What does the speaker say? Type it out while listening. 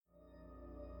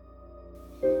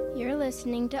You're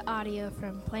listening to audio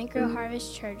from Plank Row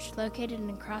Harvest Church located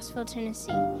in Crossville,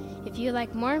 Tennessee. If you'd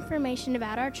like more information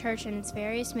about our church and its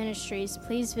various ministries,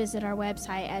 please visit our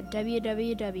website at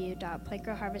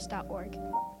www.plankrowharvest.org.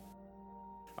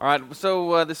 All right,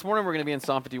 so this morning we're going to be in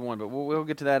Psalm 51, but we'll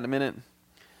get to that in a minute.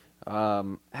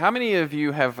 How many of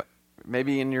you have,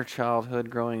 maybe in your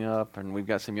childhood growing up, and we've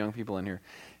got some young people in here,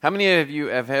 how many of you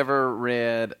have ever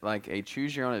read like a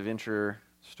choose-your-own-adventure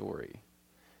story?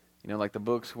 You know, like the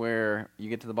books where you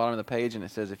get to the bottom of the page and it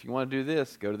says, if you want to do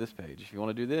this, go to this page. If you want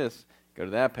to do this, go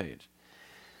to that page.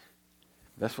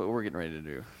 That's what we're getting ready to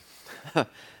do.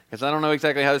 Because I don't know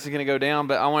exactly how this is going to go down,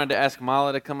 but I wanted to ask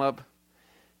Mala to come up.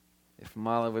 If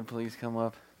Mala would please come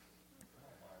up.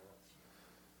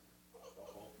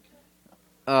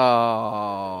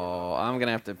 Oh, I'm going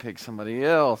to have to pick somebody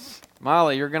else.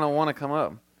 Mala, you're going to want to come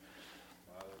up.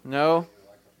 No?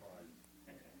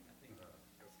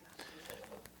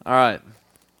 All right.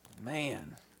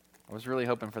 Man, I was really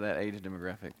hoping for that age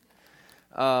demographic.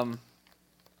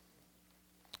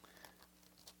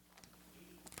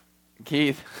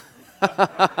 Keith.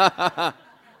 All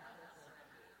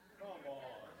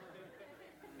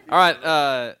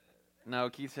right. No,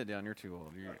 Keith, sit down. You're too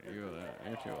old. You're too old.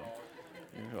 You're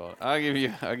too old. I'll give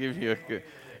you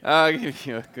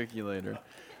a cookie later.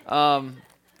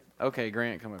 Okay,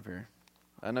 Grant, come up here.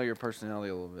 I know your personality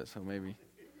a little bit, so maybe.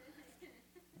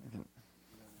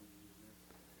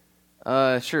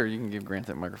 Sure, you can give Grant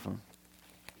that microphone.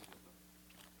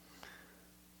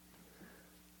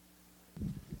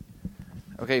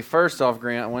 Okay, first off,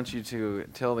 Grant, I want you to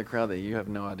tell the crowd that you have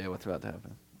no idea what's about to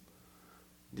happen.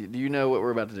 Do you know what we're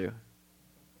about to do?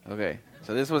 Okay,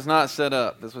 so this was not set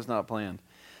up. This was not planned.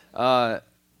 So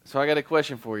I got a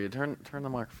question for you. Turn the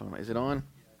microphone. Is it on?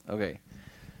 Okay.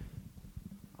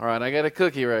 All right, I got a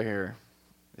cookie right here.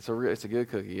 It's a good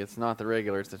cookie. It's not the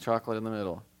regular. It's the chocolate in the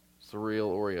middle. It's the real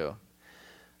Oreo.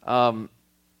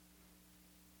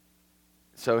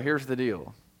 So here's the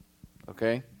deal,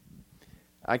 okay?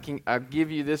 I'll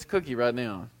give you this cookie right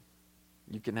now.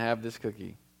 You can have this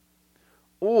cookie.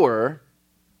 Or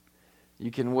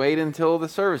you can wait until the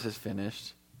service is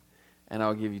finished, and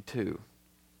I'll give you two.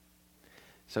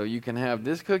 So you can have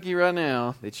this cookie right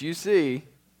now that you see,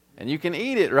 and you can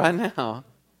eat it right now,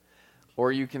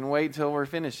 or you can wait till we're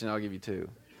finished, and I'll give you two.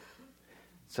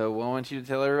 So I want you to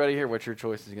tell everybody here what your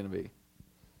choice is going to be.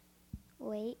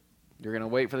 Wait. You're going to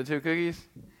wait for the two cookies?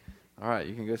 All right,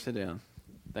 you can go sit down.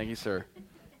 Thank you, sir.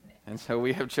 And so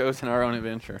we have chosen our own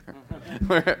adventure.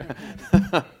 What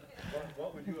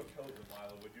would you have chosen,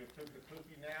 Milo? Would you have took the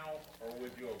cookie now, or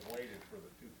would you have waited for the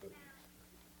two cookies?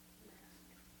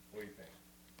 What do you think?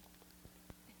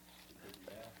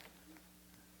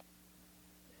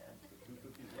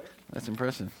 That's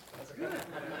impressive.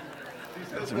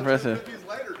 That's impressive. Cookies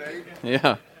later, Dave.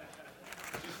 Yeah.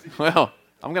 Well,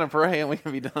 I'm going to pray and we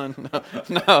can be done.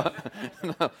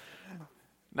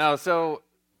 No, so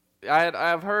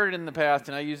I've heard in the past,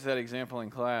 and I use that example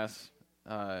in class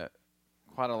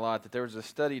quite a lot, that there was a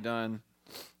study done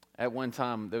at one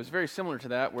time that was very similar to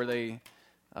that, where they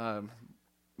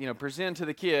present to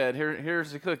the kid,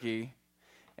 here's the cookie,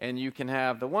 and you can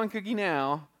have the one cookie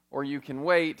now, or you can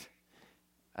wait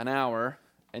an hour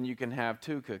and you can have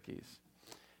two cookies.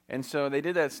 And so they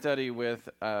did that study with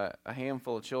a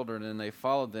handful of children, and they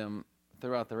followed them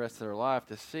throughout the rest of their life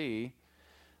to see,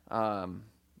 how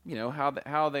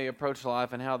they approached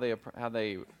life and how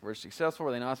they were successful,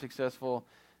 were they not successful,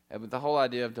 with the whole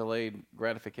idea of delayed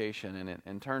gratification.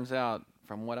 And turns out,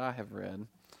 from what I have read,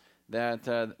 that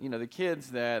the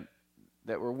kids that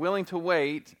were willing to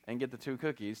wait and get the two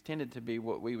cookies tended to be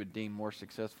what we would deem more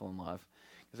successful in life,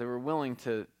 because they were willing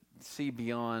to see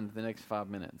beyond the next 5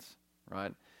 minutes,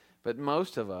 right? But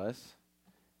most of us,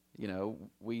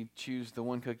 we choose the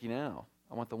one cookie now.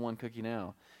 I want the one cookie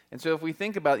now. And so if we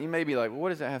think about it, you may be like, well, what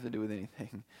does that have to do with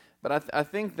anything? But I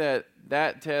think that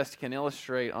test can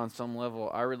illustrate on some level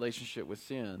our relationship with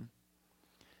sin.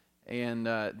 And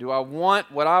do I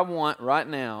want what I want right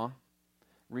now,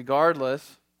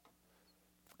 regardless?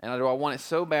 And do I want it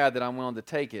so bad that I'm willing to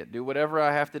take it, do whatever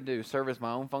I have to do, serve as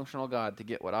my own functional God to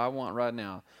get what I want right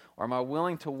now? Or am I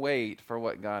willing to wait for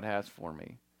what God has for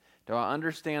me? Do I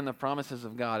understand the promises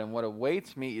of God and what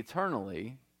awaits me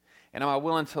eternally? And am I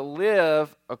willing to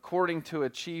live according to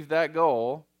achieve that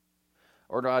goal?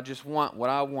 Or do I just want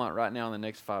what I want right now in the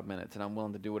next 5 minutes, and I'm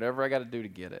willing to do whatever I got to do to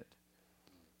get it?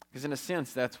 Because in a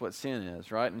sense, that's what sin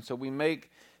is, right? And so we make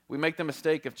the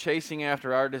mistake of chasing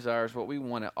after our desires, what we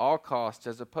want at all costs,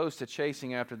 as opposed to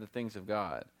chasing after the things of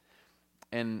God.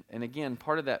 And again,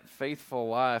 part of that faithful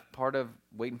life, part of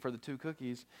waiting for the two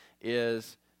cookies,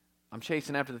 is I'm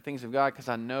chasing after the things of God because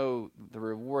I know the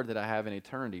reward that I have in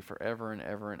eternity forever and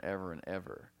ever and ever and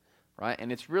ever. Right?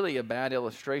 And it's really a bad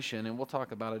illustration, and we'll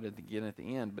talk about it again at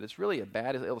the end, but it's really a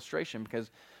bad illustration because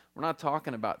we're not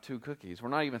talking about 2 cookies. We're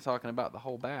not even talking about the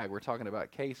whole bag. We're talking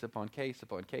about case upon case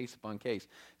upon case upon case.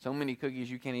 So many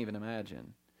cookies you can't even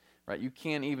imagine. Right? You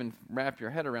can't even wrap your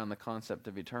head around the concept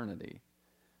of eternity.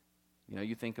 You know,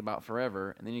 you think about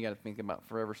forever, and then you got to think about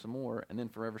forever some more, and then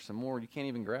forever some more. You can't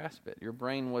even grasp it. Your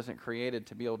brain wasn't created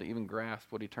to be able to even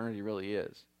grasp what eternity really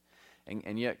is.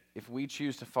 And yet, if we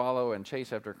choose to follow and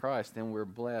chase after Christ, then we're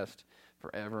blessed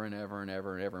forever and ever and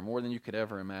ever and ever, more than you could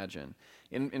ever imagine.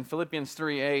 In Philippians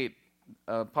 3:8,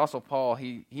 Apostle Paul,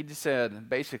 he just said,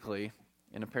 basically,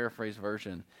 in a paraphrase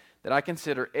version, that I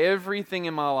consider everything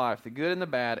in my life, the good and the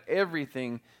bad,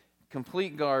 everything,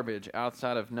 complete garbage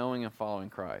outside of knowing and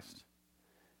following Christ.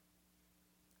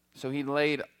 So he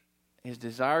laid his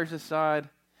desires aside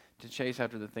to chase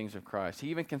after the things of Christ. He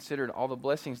even considered all the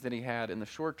blessings that he had in the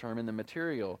short term, in the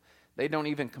material. They don't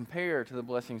even compare to the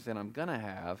blessings that I'm going to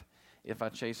have if I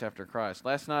chase after Christ.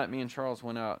 Last night, me and Charles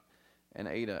went out and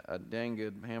ate a dang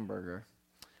good hamburger.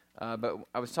 But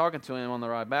I was talking to him on the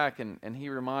ride back, and he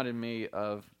reminded me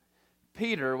of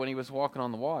Peter when he was walking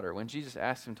on the water, when Jesus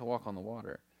asked him to walk on the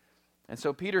water. And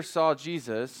so Peter saw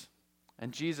Jesus,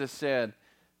 and Jesus said,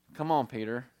 "Come on,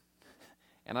 Peter."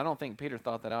 And I don't think Peter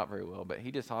thought that out very well, but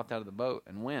he just hopped out of the boat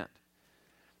and went.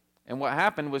 And what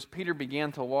happened was Peter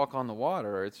began to walk on the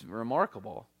water. It's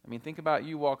remarkable. I mean, think about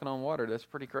you walking on water. That's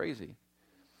pretty crazy.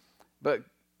 But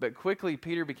quickly,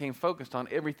 Peter became focused on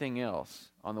everything else,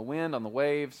 on the wind, on the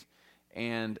waves.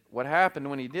 And what happened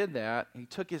when he did that, he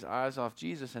took his eyes off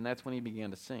Jesus, and that's when he began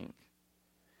to sink.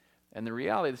 And the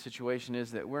reality of the situation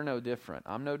is that we're no different.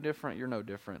 I'm no different. You're no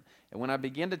different. And when I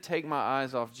begin to take my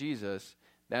eyes off Jesus,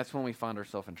 that's when we find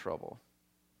ourselves in trouble.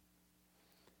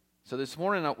 So this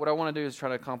morning, what I want to do is try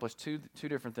to accomplish two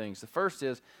different things. The first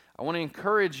is I want to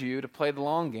encourage you to play the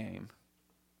long game.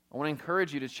 I want to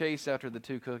encourage you to chase after the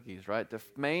 2 cookies, right? To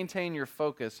maintain your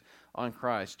focus on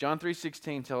Christ. John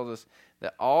 3:16 tells us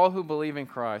that all who believe in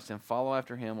Christ and follow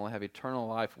after him will have eternal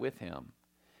life with him.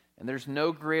 And there's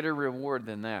no greater reward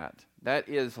than that. That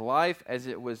is life as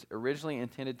it was originally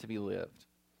intended to be lived.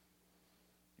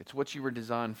 It's what you were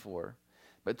designed for.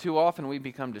 But too often we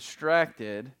become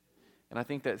distracted, and I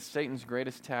think that Satan's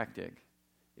greatest tactic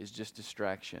is just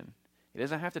distraction. He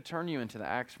doesn't have to turn you into the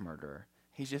axe murderer.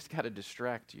 He's just got to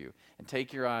distract you and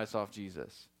take your eyes off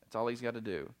Jesus. That's all he's got to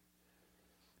do.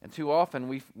 And too often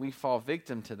we fall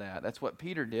victim to that. That's what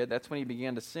Peter did. That's when he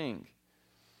began to sink.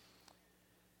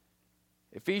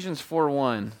 Ephesians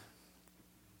 4:1,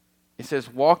 it says,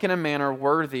 "Walk in a manner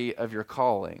worthy of your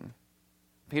calling."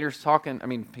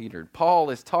 Paul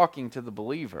is talking to the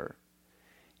believer.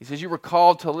 He says, you were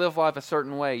called to live life a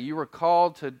certain way. You were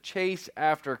called to chase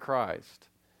after Christ.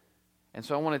 And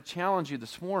so I want to challenge you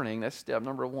this morning. That's step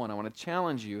number 1. I want to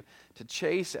challenge you to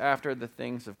chase after the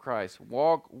things of Christ.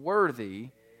 Walk worthy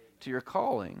to your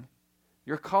calling.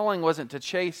 Your calling wasn't to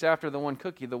chase after the 1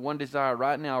 cookie, the 1 desire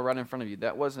right now, right in front of you.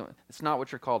 It's not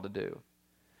what you're called to do.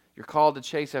 You're called to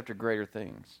chase after greater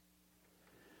things.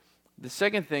 The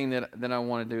second thing that I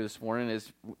want to do this morning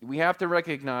is we have to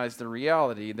recognize the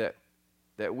reality that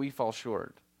we fall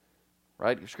short.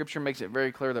 Right? Scripture makes it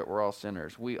very clear that we're all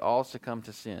sinners. We all succumb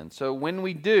to sin. So when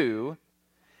we do,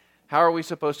 how are we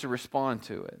supposed to respond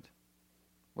to it?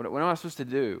 What am I supposed to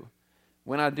do?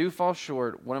 When I do fall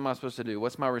short, what am I supposed to do?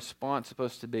 What's my response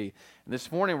supposed to be? And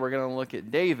this morning we're going to look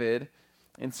at David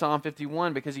in Psalm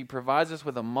 51 because he provides us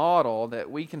with a model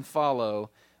that we can follow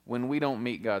when we don't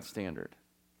meet God's standard.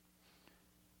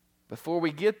 Before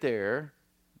we get there,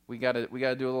 we got to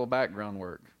do a little background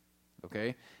work,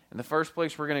 okay? And the first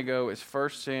place we're going to go is 2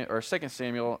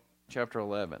 Samuel chapter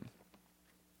 11,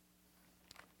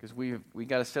 because we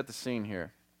got to set the scene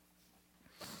here.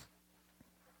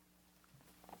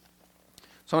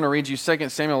 So I'm going to read you 2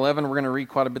 Samuel 11. We're going to read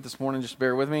quite a bit this morning. Just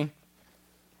bear with me,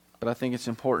 but I think it's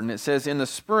important. It says, "In the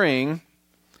spring,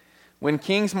 when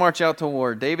kings march out to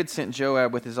war, David sent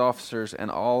Joab with his officers and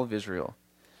all of Israel.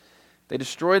 They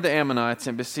destroyed the Ammonites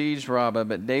and besieged Rabbah,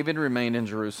 but David remained in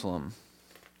Jerusalem.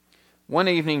 One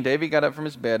evening, David got up from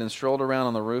his bed and strolled around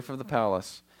on the roof of the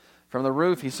palace. From the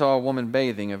roof, he saw a woman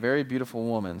bathing, a very beautiful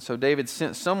woman. So David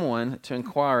sent someone to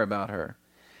inquire about her.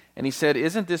 And he said,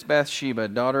 'Isn't this Bathsheba,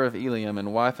 daughter of Eliam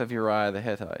and wife of Uriah the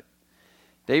Hittite?'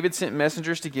 David sent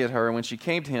messengers to get her, and when she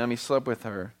came to him, he slept with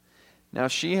her. Now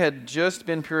she had just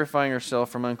been purifying herself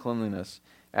from uncleanliness.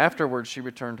 Afterwards, she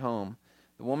returned home.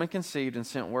 The woman conceived and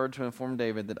sent word to inform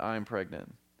David that I am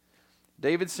pregnant.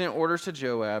 David sent orders to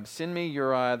Joab, 'Send me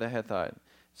Uriah the Hittite.'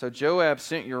 So Joab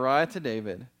sent Uriah to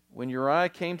David. When Uriah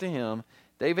came to him,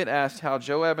 David asked how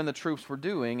Joab and the troops were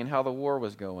doing and how the war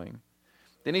was going.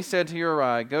 Then he said to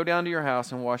Uriah, "Go down to your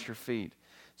house and wash your feet."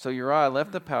 So Uriah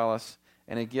left the palace,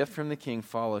 and a gift from the king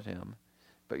followed him.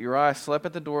 But Uriah slept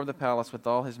at the door of the palace with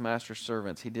all his master's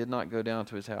servants. He did not go down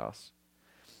to his house.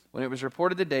 When it was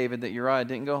reported to David that Uriah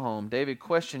didn't go home, David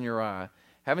questioned Uriah,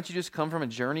 "Haven't you just come from a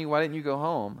journey? Why didn't you go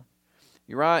home?"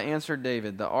 Uriah answered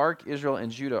David, "The ark, Israel,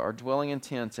 and Judah are dwelling in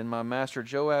tents, and my master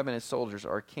Joab and his soldiers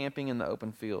are camping in the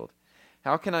open field.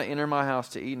 How can I enter my house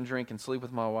to eat and drink and sleep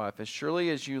with my wife? As surely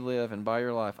as you live and by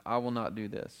your life, I will not do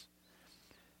this."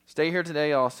 "Stay here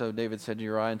today also," David said to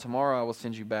Uriah, "and tomorrow I will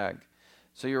send you back."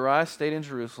 So Uriah stayed in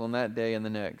Jerusalem that day and the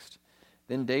next.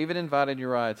 Then David invited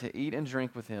Uriah to eat and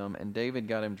drink with him, and David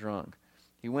got him drunk.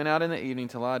 He went out in the evening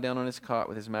to lie down on his cot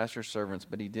with his master's servants,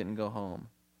 but he didn't go home.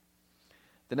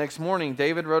 The next morning,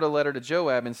 David wrote a letter to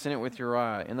Joab and sent it with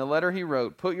Uriah. In the letter he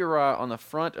wrote, "Put Uriah on the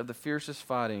front of the fiercest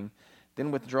fighting,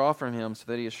 then withdraw from him so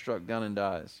that he is struck down and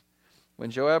dies." When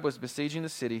Joab was besieging the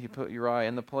city, he put Uriah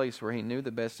in the place where he knew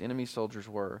the best enemy soldiers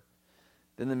were.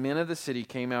 Then the men of the city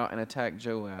came out and attacked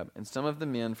Joab, and some of the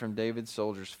men from David's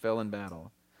soldiers fell in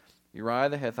battle. Uriah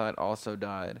the Hittite also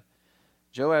died.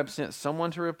 Joab sent someone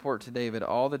to report to David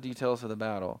all the details of the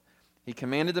battle. He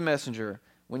commanded the messenger,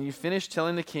 "When you finish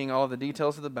telling the king all of the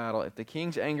details of the battle, if the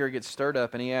king's anger gets stirred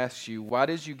up and he asks you, 'Why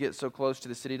did you get so close to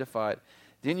the city to fight?'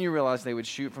 didn't you realize they would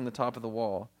shoot from the top of the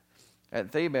wall? At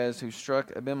Thebez, who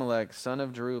struck Abimelech, son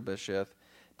of Jerubasheth,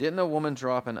 didn't a woman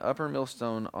drop an upper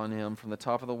millstone on him from the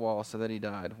top of the wall so that he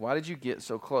died? Why did you get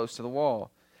so close to the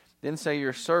wall? Then say,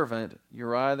 'Your servant,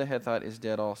 Uriah the Hittite, is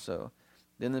dead also.'"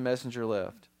 Then the messenger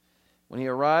left. When he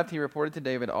arrived, he reported to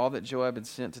David all that Joab had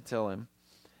sent to tell him.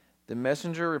 The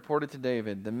messenger reported to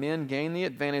David, "The men gained the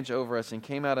advantage over us and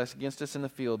came out against us in the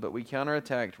field, but we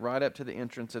counterattacked right up to the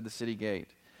entrance of the city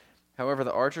gate. However,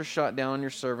 the archers shot down on your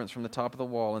servants from the top of the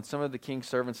wall, and some of the king's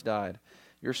servants died.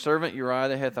 Your servant Uriah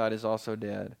the Hittite is also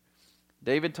dead."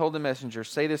 David told the messenger,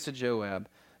 "Say this to Joab,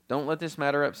 'Don't let this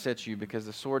matter upset you, because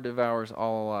the sword devours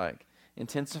all alike.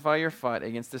 Intensify your fight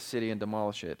against the city and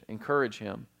demolish it. Encourage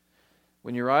him.'"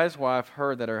 When Uriah's wife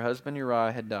heard that her husband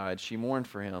Uriah had died, she mourned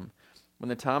for him. When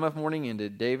the time of mourning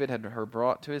ended, David had her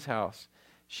brought to his house.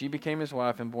 She became his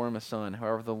wife and bore him a son.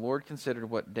 However, the Lord considered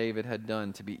what David had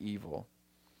done to be evil.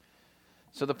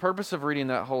 So the purpose of reading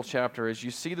that whole chapter is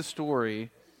you see the story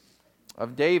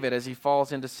of David as he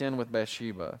falls into sin with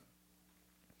Bathsheba.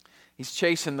 He's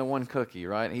chasing the one cookie,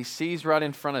 right? He sees right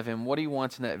in front of him what he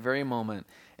wants in that very moment,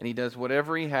 and he does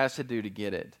whatever he has to do to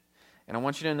get it. And I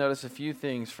want you to notice a few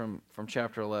things from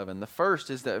chapter 11. The first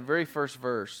is that very first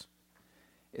verse.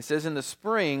 It says, "In the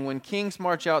spring, when kings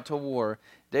march out to war,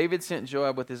 David sent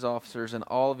Joab with his officers and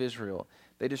all of Israel.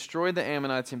 They destroyed the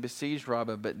Ammonites and besieged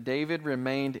Rabbah, but David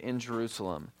remained in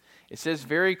Jerusalem." It says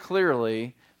very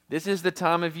clearly, this is the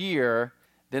time of year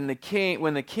when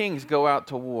the kings go out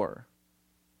to war.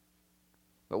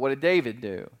 But what did David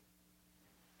do?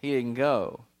 He didn't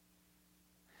go.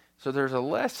 So there's a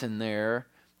lesson there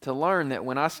to learn that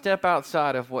when I step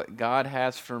outside of what God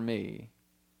has for me,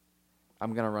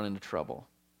 I'm going to run into trouble.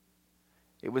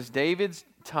 It was David's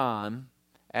time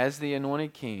as the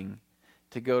anointed king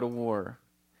to go to war.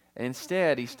 And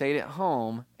instead, he stayed at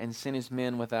home and sent his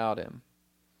men without him.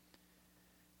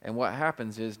 And what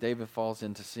happens is David falls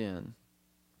into sin.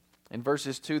 In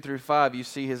verses 2 through 5, you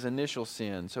see his initial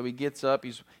sin. So he gets up,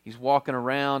 he's walking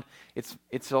around.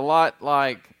 It's a lot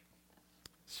like,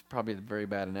 it's probably a very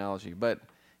bad analogy, but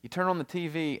you turn on the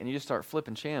TV and you just start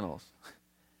flipping channels.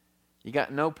 You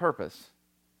got no purpose.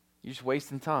 You're just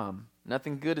wasting time.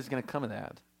 Nothing good is going to come of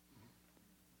that.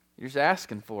 You're just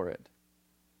asking for it.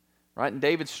 Right? And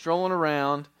David's strolling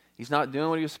around. He's not doing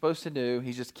what he was supposed to do.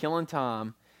 He's just killing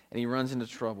time, and he runs into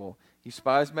trouble. He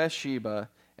spies Bathsheba,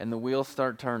 and the wheels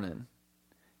start turning.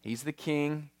 He's the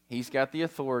king. He's got the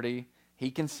authority. He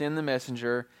can send the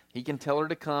messenger. He can tell her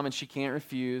to come, and she can't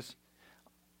refuse.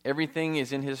 Everything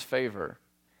is in his favor.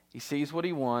 He sees what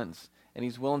he wants, and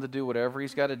he's willing to do whatever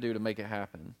he's got to do to make it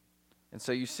happen. And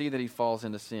so you see that he falls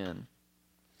into sin.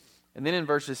 And then in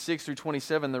verses 6 through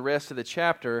 27, the rest of the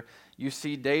chapter, you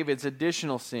see David's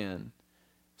additional sin.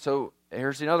 So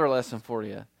here's another lesson for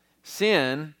you.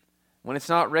 Sin, when it's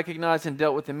not recognized and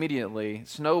dealt with immediately,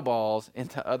 snowballs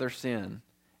into other sin,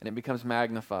 and it becomes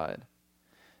magnified.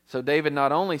 So David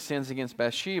not only sins against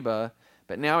Bathsheba,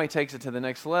 but now he takes it to the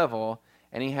next level,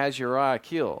 and he has Uriah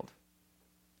killed.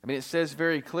 I mean, it says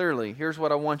very clearly, here's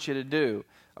what I want you to do.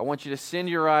 I want you to send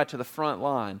Uriah to the front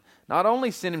line. Not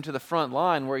only send him to the front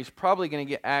line where he's probably going to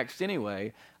get axed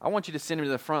anyway, I want you to send him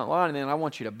to the front line, and then I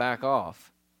want you to back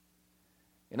off.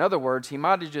 In other words, he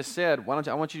might have just said,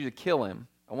 I want you to kill him.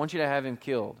 I want you to have him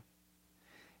killed.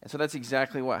 And so that's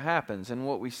exactly what happens. And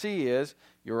what we see is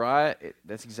Uriah,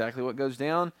 that's exactly what goes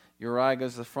down. Uriah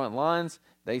goes to the front lines.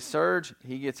 They surge.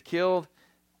 He gets killed.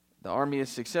 The army is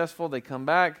successful. They come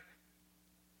back.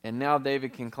 And now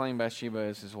David can claim Bathsheba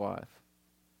as his wife.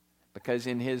 Because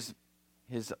in his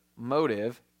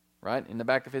motive, right, in the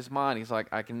back of his mind, he's like,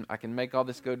 I can make all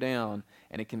this go down,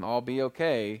 and it can all be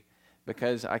okay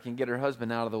because I can get her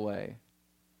husband out of the way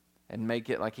and make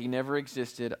it like he never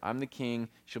existed. I'm the king.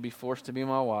 She'll be forced to be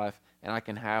my wife, and I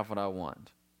can have what I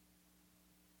want.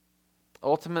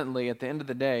 Ultimately, at the end of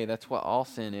the day, that's what all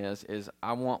sin is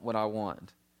I want what I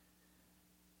want.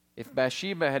 If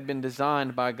Bathsheba had been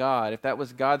designed by God, if that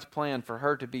was God's plan for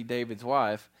her to be David's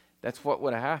wife, that's what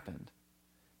would have happened.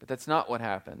 But that's not what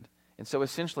happened. And so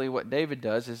essentially what David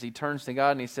does is he turns to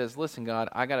God and he says, listen, God,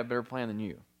 I got a better plan than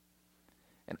you.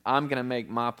 And I'm going to make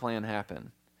my plan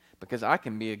happen. Because I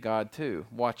can be a God too.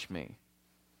 Watch me.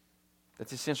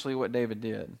 That's essentially what David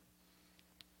did.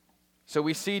 So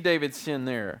we see David's sin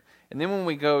there. And then when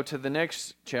we go to the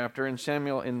next chapter in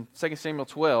 2 Samuel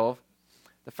 12,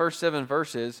 the first 7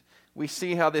 verses, we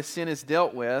see how this sin is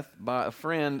dealt with by a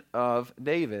friend of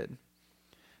David.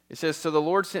 It says, so the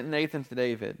Lord sent Nathan to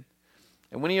David.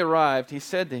 And when he arrived, he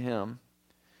said to him,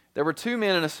 there were 2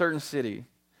 men in a certain city,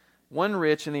 one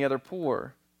rich and the other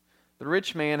poor. The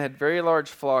rich man had very large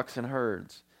flocks and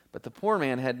herds, but the poor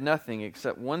man had nothing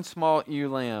except one small ewe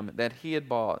lamb that he had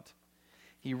bought.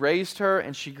 He raised her,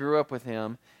 and she grew up with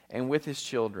him and with his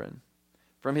children.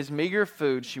 From his meager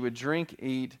food she would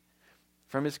eat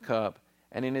from his cup,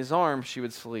 and in his arms she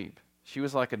would sleep. She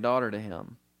was like a daughter to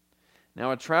him.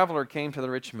 Now a traveler came to the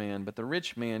rich man, but the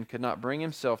rich man could not bring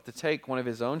himself to take one of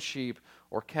his own sheep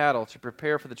or cattle to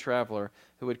prepare for the traveler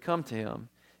who had come to him.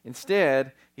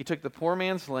 Instead, he took the poor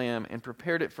man's lamb and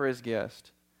prepared it for his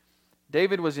guest.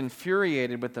 David was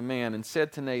infuriated with the man and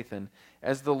said to Nathan,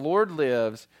 as the Lord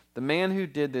lives, the man who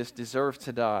did this deserves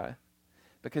to die,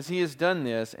 because he has done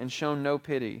this and shown no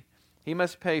pity. He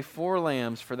must pay 4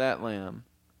 lambs for that lamb.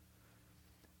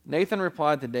 Nathan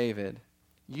replied to David,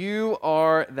 you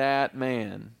are that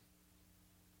man.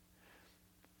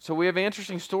 So we have an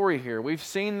interesting story here. We've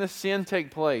seen the sin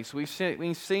take place. We've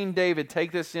seen David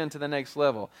take this sin to the next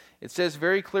level. It says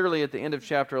very clearly at the end of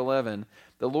chapter 11,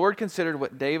 the Lord considered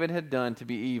what David had done to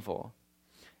be evil.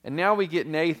 And now we get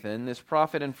Nathan, this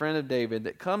prophet and friend of David,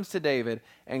 that comes to David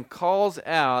and calls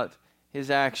out his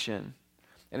action.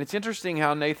 And it's interesting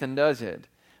how Nathan does it.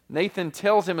 Nathan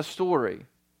tells him a story.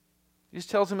 He just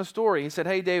tells him a story. He said,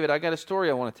 hey, David, I got a story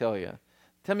I want to tell you.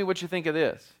 Tell me what you think of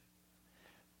this.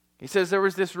 He says there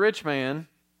was this rich man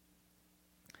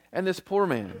and this poor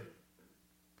man.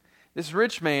 This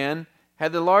rich man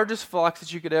had the largest flocks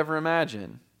that you could ever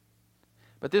imagine.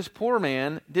 But this poor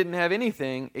man didn't have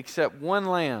anything except one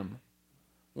lamb,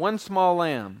 one small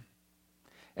lamb.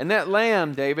 And that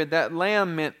lamb, David, that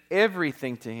lamb meant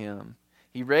everything to him.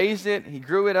 He raised it, he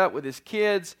grew it up with his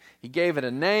kids, he gave it a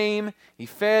name, he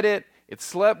fed it, it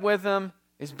slept with him.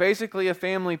 It's basically a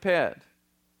family pet.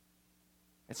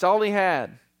 It's all he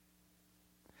had.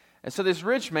 And so this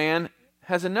rich man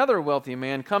has another wealthy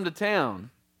man come to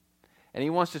town, and he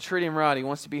wants to treat him right. He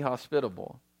wants to be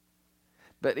hospitable.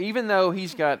 But even though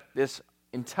he's got this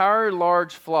entire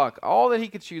large flock, all that he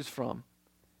could choose from,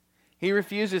 he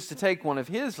refuses to take one of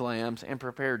his lambs and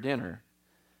prepare dinner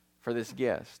for this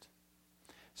guest.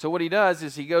 So what he does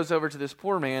is he goes over to this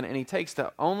poor man, and he takes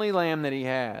the only lamb that he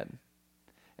had,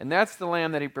 and that's the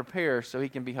lamb that he prepares so he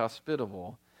can be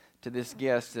hospitable to this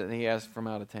guest that he has from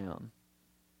out of town.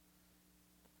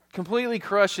 Completely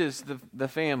crushes the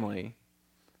family.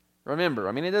 Remember,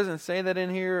 it doesn't say that in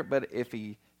here, but if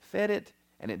he fed it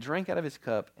and it drank out of his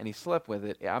cup and he slept with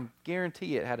it, I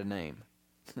guarantee it had a name.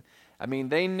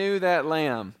 They knew that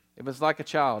lamb. It was like a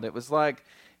child. It was like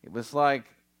the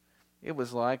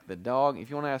dog. If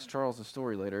you want to ask Charles the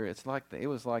story later, it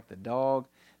was like the dog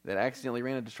that accidentally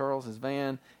ran into Charles's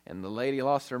van and the lady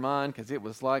lost her mind because it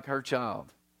was like her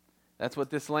child. That's what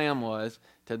this lamb was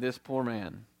to this poor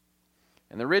man.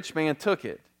 And the rich man took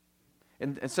it.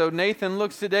 And so Nathan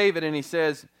looks to David and he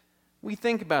says, we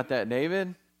think about that,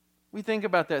 David. We think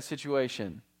about that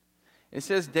situation. It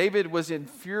says David was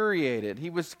infuriated. He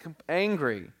was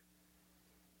angry.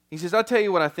 He says, I'll tell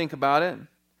you what I think about it.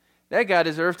 That guy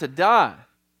deserves to die.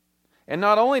 And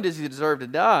not only does he deserve to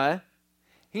die,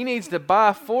 he needs to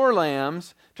buy 4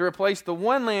 lambs to replace the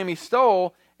one lamb he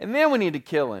stole, and then we need to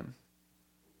kill him.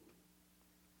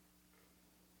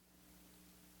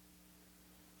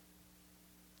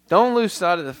 Don't lose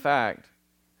sight of the fact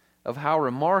of how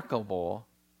remarkable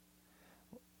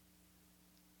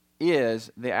is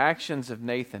the actions of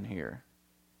Nathan here.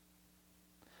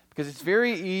 Because it's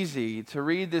very easy to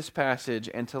read this passage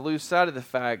and to lose sight of the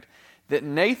fact that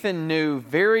Nathan knew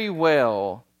very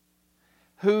well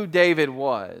who David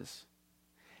was.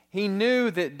 He knew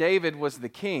that David was the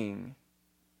king.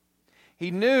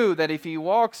 He knew that if he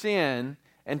walks in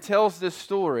and tells this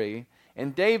story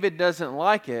and David doesn't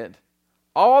like it,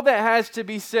 all that has to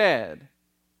be said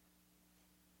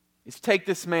is take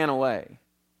this man away.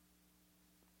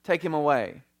 Take him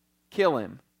away. Kill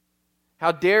him.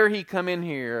 How dare he come in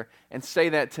here and say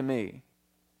that to me?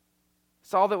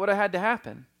 That's all that would have had to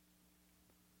happen.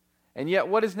 And yet,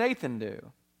 what does Nathan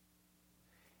do?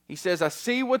 He says, I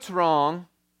see what's wrong.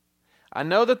 I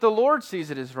know that the Lord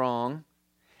sees it as wrong,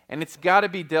 and it's got to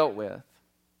be dealt with.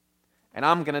 And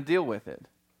I'm going to deal with it.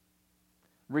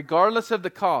 Regardless of the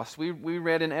cost. We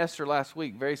read in Esther last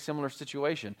week, very similar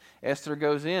situation. Esther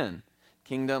goes in.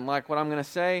 King doesn't like what I'm going to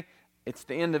say. It's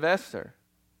the end of Esther.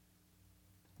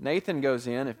 Nathan goes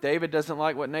in. If David doesn't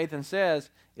like what Nathan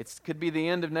says, it could be the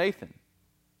end of Nathan.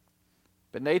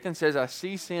 But Nathan says, I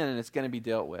see sin and it's going to be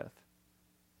dealt with.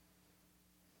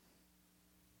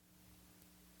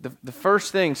 The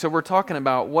first thing, so we're talking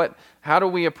about how do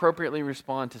we appropriately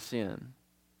respond to sin?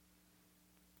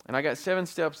 And I got 7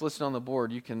 steps listed on the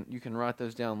board. You can write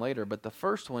those down later. But the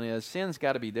first one is sin's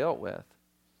got to be dealt with.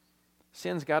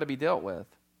 Sin's got to be dealt with.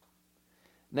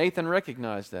 Nathan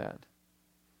recognized that.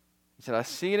 He said, I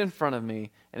see it in front of me,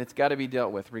 and it's got to be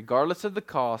dealt with. Regardless of the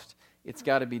cost, it's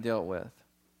got to be dealt with.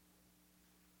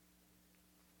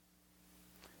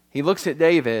 He looks at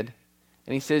David,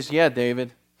 and he says, yeah,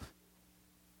 David,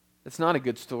 that's not a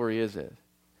good story, is it?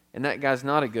 And that guy's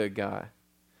not a good guy.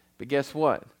 But guess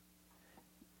what?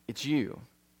 It's you.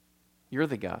 You're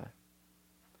the guy.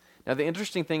 Now, the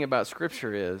interesting thing about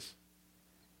Scripture is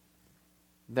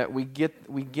that we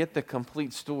get the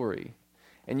complete story.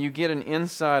 And you get an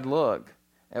inside look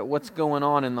at what's going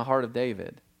on in the heart of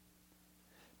David.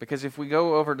 Because if we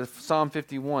go over to Psalm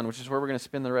 51, which is where we're going to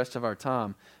spend the rest of our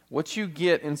time, what you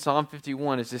get in Psalm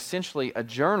 51 is essentially a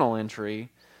journal entry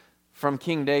from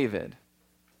King David.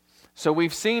 So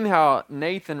we've seen how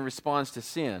Nathan responds to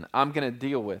sin. I'm going to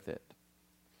deal with it.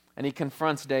 And he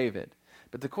confronts David.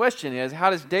 But the question is, how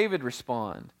does David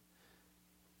respond?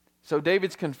 So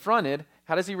David's confronted.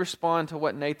 How does he respond to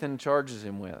what Nathan charges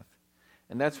him with?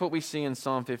 And that's what we see in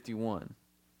Psalm 51.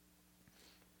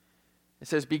 It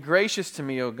says, be gracious to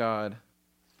me, O God,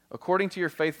 according to your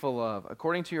faithful love,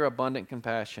 according to your abundant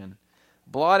compassion.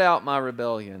 Blot out my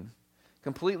rebellion,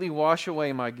 completely wash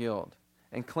away my guilt,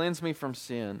 and cleanse me from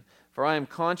sin. For I am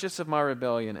conscious of my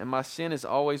rebellion, and my sin is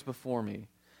always before me.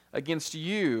 Against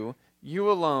you, you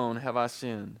alone have I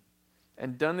sinned,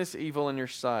 and done this evil in your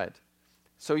sight.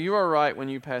 So you are right when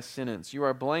you pass sentence. You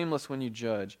are blameless when you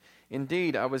judge.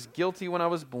 Indeed, I was guilty when I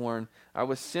was born. I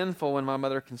was sinful when my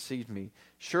mother conceived me.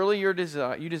 Surely you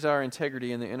desire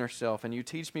integrity in the inner self, and you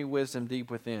teach me wisdom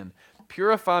deep within.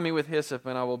 Purify me with hyssop,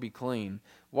 and I will be clean.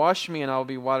 Wash me, and I will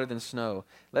be whiter than snow.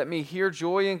 Let me hear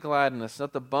joy and gladness.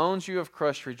 Let the bones you have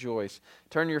crushed rejoice.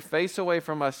 Turn your face away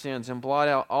from my sins, and blot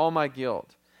out all my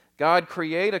guilt. God,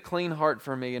 create a clean heart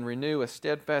for me, and renew a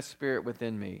steadfast spirit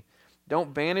within me.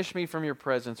 Don't banish me from your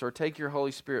presence, or take your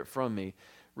Holy Spirit from me.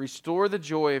 Restore the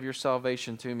joy of your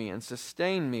salvation to me, and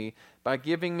sustain me by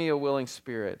giving me a willing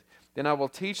spirit. Then I will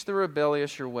teach the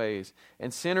rebellious your ways,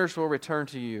 and sinners will return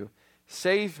to you.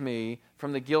 Save me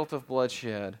from the guilt of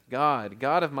bloodshed. God,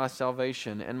 God of my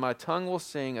salvation, and my tongue will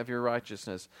sing of your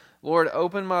righteousness. Lord,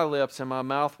 open my lips, and my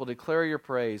mouth will declare your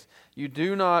praise. You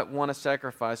do not want a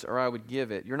sacrifice, or I would give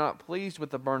it. You're not pleased with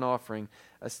the burnt offering.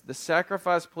 The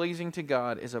sacrifice pleasing to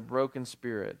God is a broken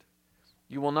spirit.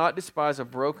 You will not despise a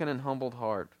broken and humbled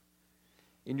heart.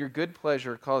 In your good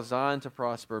pleasure, cause Zion to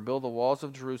prosper. Build the walls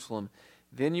of Jerusalem.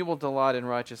 Then you will delight in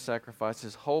righteous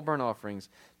sacrifices, whole burnt offerings.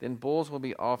 Then bulls will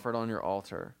be offered on your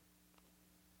altar.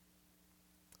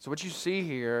 So what you see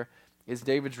here is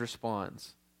David's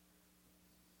response.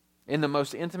 In the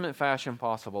most intimate fashion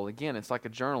possible. Again, it's like a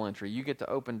journal entry. You get to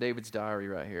open David's diary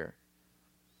right here.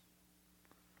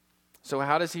 So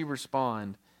how does he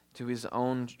respond to his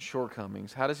own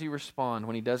shortcomings? How does he respond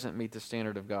when he doesn't meet the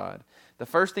standard of God? The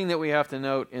first thing that we have to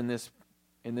note in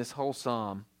this whole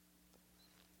psalm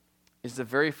is the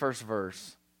very first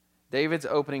verse. David's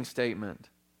opening statement.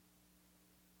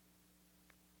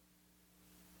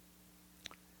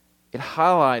 It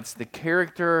highlights the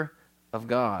character of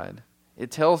God. It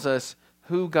tells us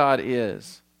who God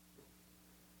is.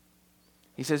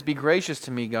 He says, be gracious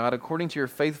to me, God, according to your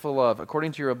faithful love,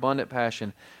 according to your abundant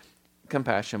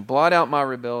compassion. Blot out my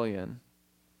rebellion.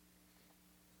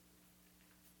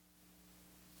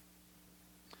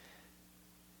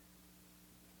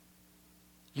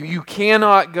 You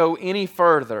cannot go any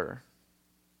further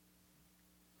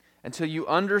until you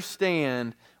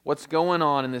understand what's going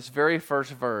on in this very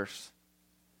first verse.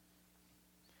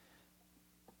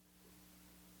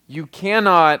 You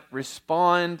cannot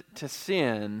respond to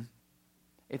sin,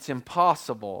 it's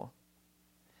impossible,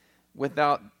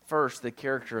 without first the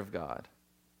character of God.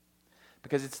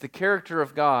 Because it's the character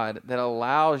of God that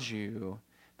allows you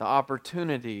the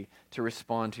opportunity to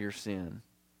respond to your sin.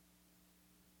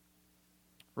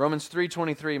 Romans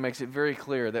 3:23 makes it very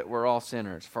clear that we're all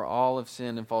sinners, for all have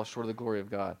sinned and fall short of the glory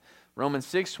of God. Romans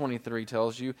 6:23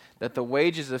 tells you that the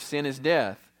wages of sin is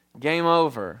death. Game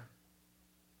over.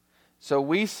 So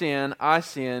we sin, I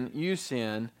sin, you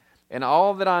sin, and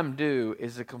all that I'm due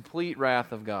is the complete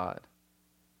wrath of God.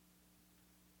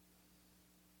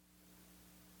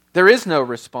 There is no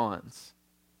response.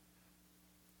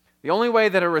 The only way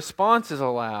that a response is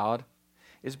allowed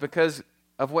is because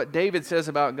of what David says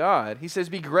about God. He says,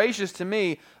 "Be gracious to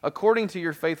me according to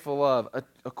your faithful love,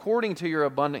 according to your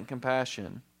abundant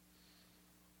compassion."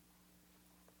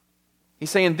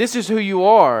 He's saying, this is who you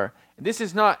are. This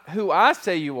is not who I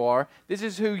say you are. This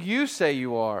is who you say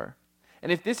you are.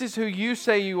 And if this is who you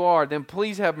say you are, then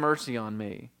please have mercy on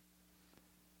me.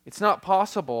 It's not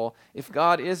possible if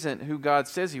God isn't who God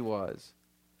says He was.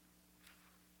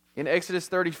 In Exodus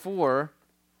 34,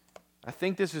 I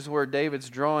think this is where David's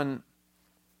drawing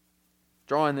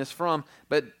this from,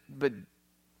 but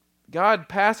God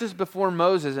passes before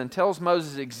Moses and tells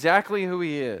Moses exactly who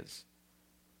He is.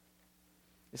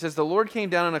 It says, "The Lord came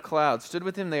down in a cloud, stood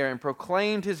with him there, and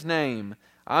proclaimed His name.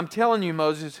 I'm telling you,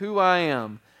 Moses, who I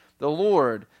am. The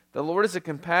Lord is a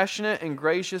compassionate and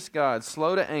gracious God,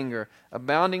 slow to anger,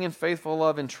 abounding in faithful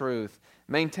love and truth,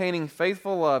 maintaining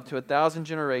faithful love to 1,000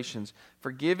 generations,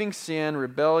 forgiving sin,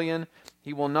 rebellion.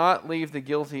 He will not leave the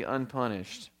guilty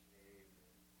unpunished."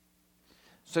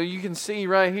 So you can see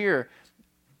right here,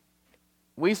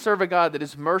 we serve a God that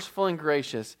is merciful and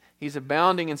gracious. He's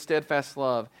abounding in steadfast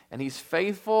love, and He's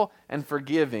faithful and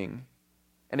forgiving.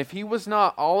 And if He was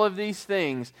not all of these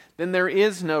things, then there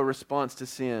is no response to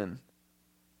sin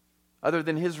other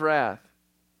than His wrath.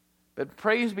 But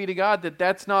praise be to God that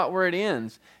that's not where it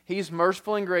ends. He's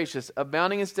merciful and gracious,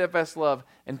 abounding in steadfast love,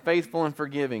 and faithful and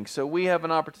forgiving. So we have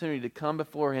an opportunity to come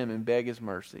before Him and beg His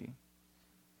mercy.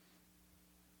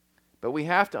 But we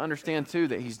have to understand too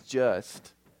that He's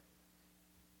just.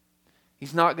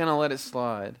 He's not going to let it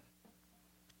slide.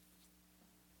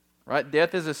 Right?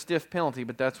 Death is a stiff penalty,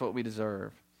 but that's what we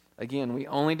deserve. Again, we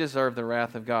only deserve the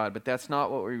wrath of God, but that's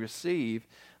not what we receive.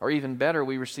 Or even better,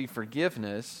 we receive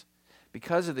forgiveness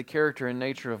because of the character and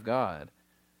nature of God,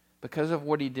 because of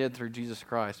what He did through Jesus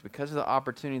Christ, because of the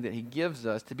opportunity that He gives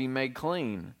us to be made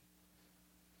clean.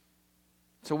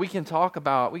 So we can talk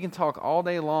all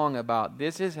day long about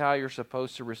this is how you're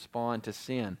supposed to respond to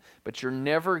sin, but you're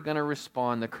never going to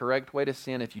respond the correct way to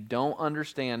sin if you don't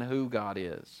understand who God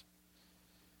is.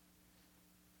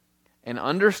 And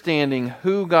understanding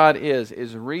who God is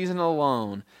reason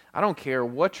alone. I don't care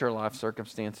what your life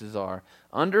circumstances are.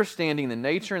 Understanding the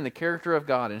nature and the character of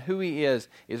God and who He is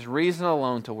reason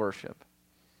alone to worship.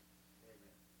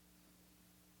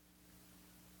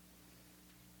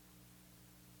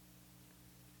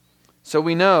 So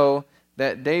we know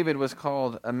that David was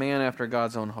called a man after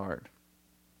God's own heart.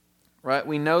 Right?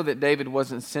 We know that David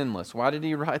wasn't sinless. Why did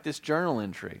he write this journal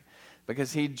entry?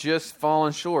 Because he'd just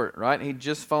fallen short, right? He'd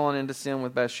just fallen into sin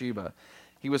with Bathsheba.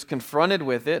 He was confronted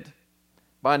with it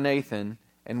by Nathan,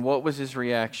 and what was his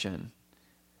reaction?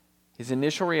 His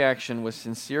initial reaction was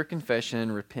sincere confession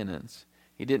and repentance.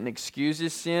 He didn't excuse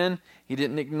his sin. He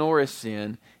didn't ignore his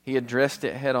sin. He addressed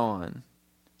it head on.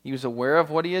 He was aware of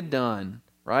what he had done.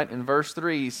 Right? In verse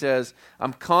 3, he says,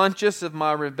 "I'm conscious of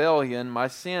my rebellion. My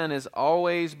sin is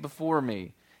always before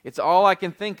me." It's all I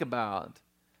can think about.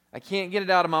 I can't get it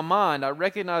out of my mind. I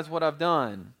recognize what I've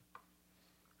done.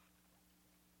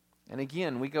 And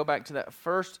again, we go back to the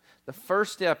first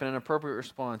step in an appropriate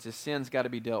response is sin's got to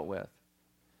be dealt with.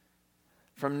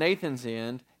 From Nathan's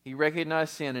end, he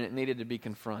recognized sin and it needed to be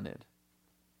confronted.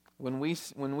 When we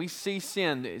see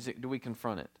sin, do we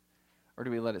confront it? Or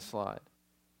do we let it slide?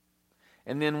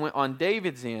 And then on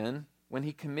David's end, when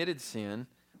he committed sin,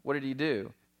 what did he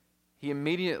do? He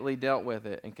immediately dealt with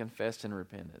it and confessed and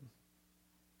repented.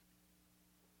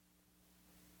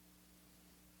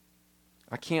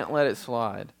 I can't let it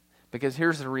slide because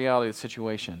here's the reality of the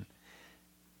situation.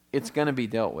 It's going to be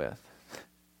dealt with.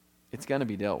 It's going to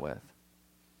be dealt with.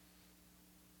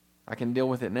 I can deal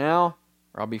with it now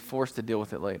or I'll be forced to deal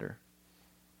with it later.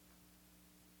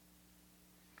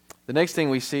 The next thing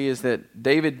we see is that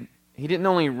David, he didn't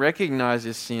only recognize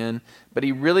his sin, but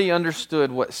he really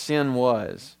understood what sin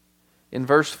was. In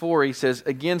verse 4, he says,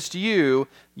 "Against you,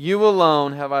 you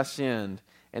alone have I sinned,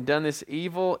 and done this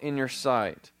evil in your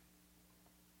sight.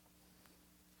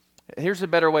 Here's a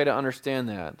better way to understand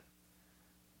that.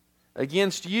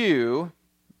 Against you,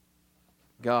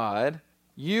 God,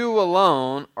 you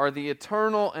alone are the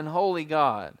eternal and holy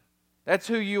God. That's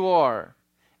who you are.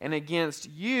 And against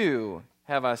you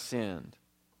have I sinned.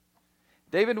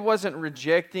 David wasn't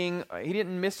rejecting, he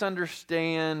didn't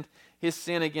misunderstand his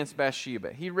sin against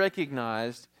Bathsheba. He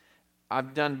recognized,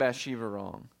 I've done Bathsheba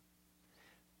wrong.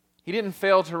 He didn't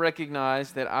fail to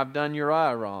recognize that I've done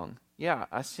Uriah wrong. Yeah,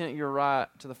 I sent Uriah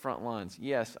to the front lines.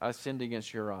 Yes, I sinned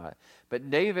against Uriah. But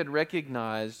David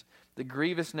recognized the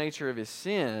grievous nature of his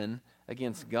sin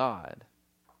against God.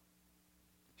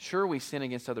 Sure, we sin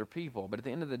against other people, but at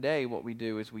the end of the day, what we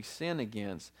do is we sin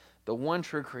against the one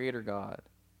true Creator God.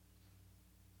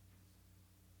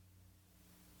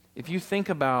 If you think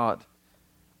about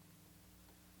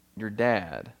your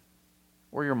dad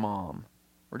or your mom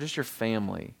or just your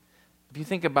family, if you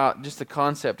think about just the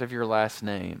concept of your last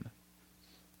name,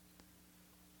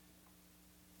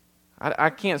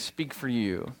 I can't speak for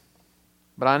you,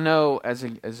 but I know as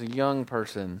a young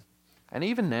person, and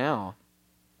even now,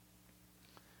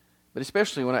 but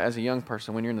especially as a young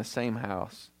person, when you're in the same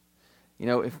house,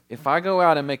 if I go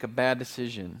out and make a bad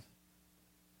decision,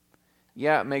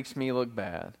 yeah, it makes me look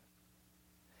bad.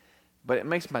 But it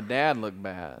makes my dad look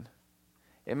bad.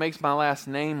 It makes my last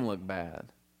name look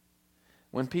bad.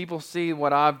 When people see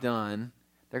what I've done,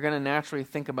 they're going to naturally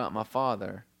think about my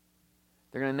father.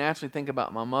 They're going to naturally think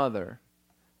about my mother.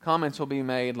 Comments will be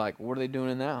made like, what are they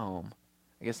doing in that home?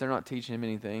 I guess they're not teaching him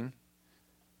anything.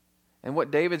 And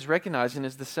what David's recognizing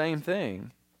is the same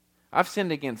thing. I've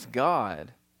sinned against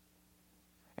God.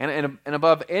 And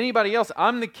above anybody else,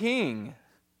 I'm the king.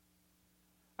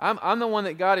 I'm the one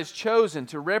that God has chosen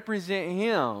to represent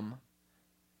Him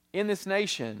in this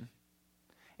nation.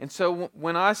 And so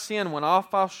when I sin, when I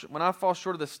fall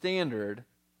short of the standard,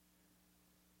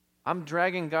 I'm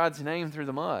dragging God's name through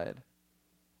the mud.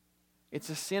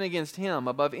 It's a sin against Him.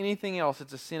 Above anything else,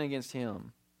 it's a sin against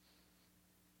Him.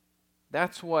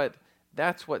 That's what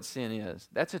sin is.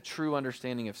 That's a true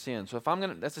understanding of sin. So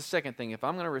that's the second thing. If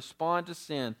I'm going to respond to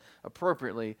sin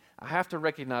appropriately, I have to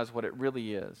recognize what it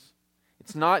really is.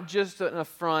 It's not just an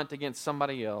affront against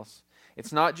somebody else.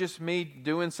 It's not just me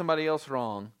doing somebody else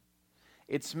wrong.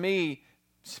 It's me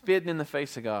spitting in the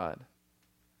face of God.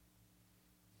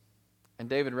 And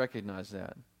David recognized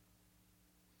that.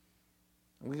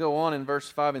 We go on in verse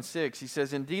 5 and 6. He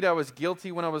says, "Indeed, I was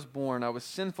guilty when I was born. I was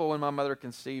sinful when my mother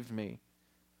conceived me."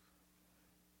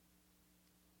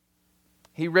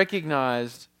 He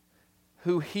recognized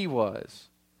who he was.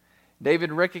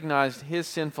 David recognized his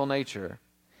sinful nature.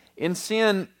 In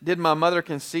sin did my mother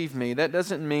conceive me. That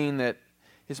doesn't mean that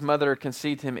his mother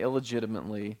conceived him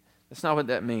illegitimately. That's not what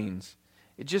that means.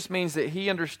 It just means that he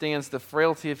understands the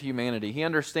frailty of humanity. He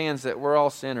understands that we're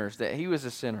all sinners, that he was a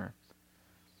sinner.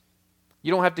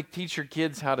 You don't have to teach your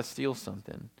kids how to steal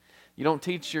something. You don't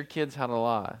teach your kids how to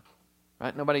lie.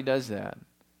 Right? Nobody does that.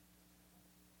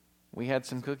 We had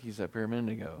some cookies up here a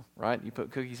minute ago, right? You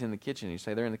put cookies in the kitchen. You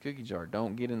say they're in the cookie jar.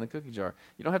 Don't get in the cookie jar.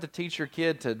 You don't have to teach your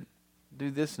kid to do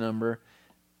this number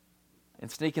and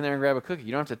sneak in there and grab a cookie.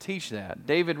 You don't have to teach that.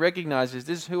 David recognizes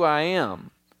this is who I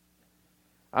am.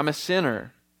 I'm a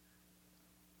sinner.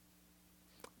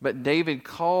 But David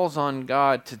calls on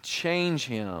God to change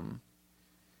him.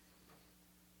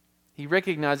 He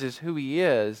recognizes who he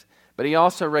is, but he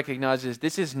also recognizes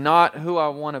this is not who I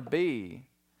want to be.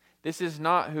 This is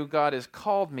not who God has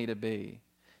called me to be.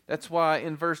 That's why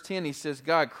in verse 10 he says,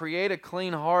 God, create a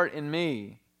clean heart in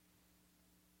me.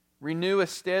 Renew a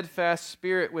steadfast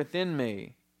spirit within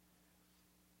me.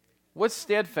 What's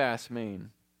steadfast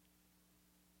mean?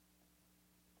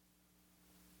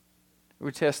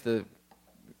 We test the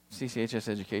CCHS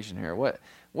education here. What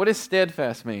does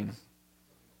steadfast mean?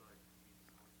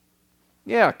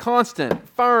 Yeah, constant,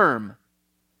 firm.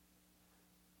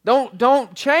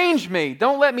 Don't change me.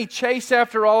 Don't let me chase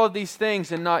after all of these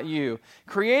things and not you.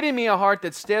 Create in me a heart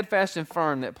that's steadfast and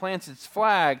firm, that plants its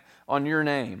flag on your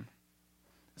name.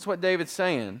 That's what David's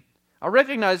saying. I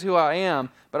recognize who I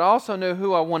am, but I also know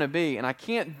who I want to be, and I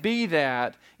can't be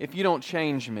that if you don't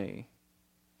change me.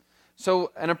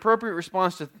 So an appropriate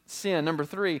response to sin, number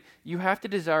 3, you have to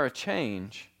desire a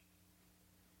change.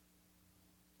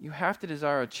 You have to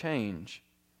desire a change.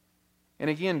 And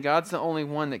again, God's the only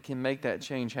one that can make that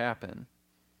change happen.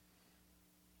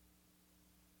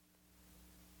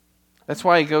 That's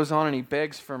why he goes on and he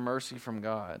begs for mercy from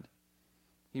God.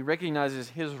 He recognizes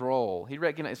his role. He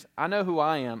recognizes, I know who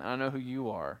I am and I know who you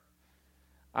are.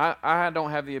 I don't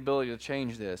have the ability to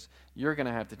change this. You're going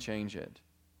to have to change it.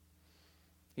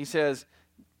 He says,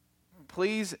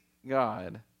 please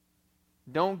God,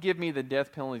 don't give me the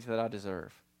death penalty that I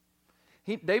deserve.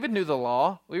 David knew the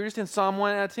law. We were just in Psalm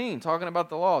 119 talking about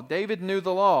the law. David knew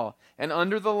the law. And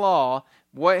under the law,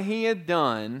 what he had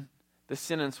done, the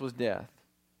sentence was death.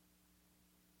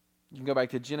 You can go back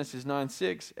to Genesis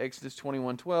 9:6, Exodus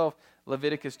 21:12,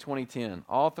 Leviticus 20:10.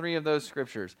 All three of those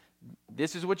scriptures.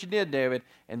 This is what you did, David,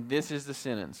 and this is the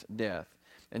sentence, death.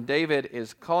 And David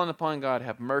is calling upon God,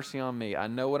 have mercy on me. I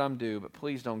know what I'm due, but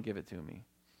please don't give it to me.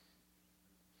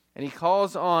 And he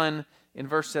calls on, in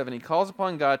verse 7, he calls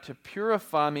upon God to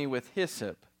purify me with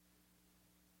hyssop.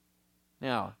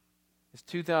 Now, it's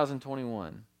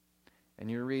 2021,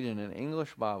 and you're reading an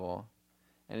English Bible,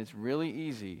 and it's really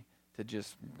easy to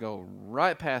just go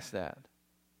right past that.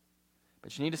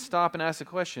 But you need to stop and ask the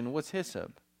question, what's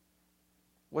hyssop?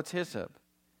 What's hyssop?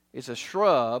 It's a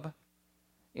shrub.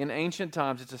 In ancient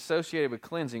times, it's associated with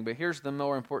cleansing, but here's the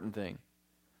more important thing.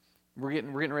 We're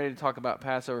getting ready to talk about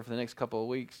Passover for the next couple of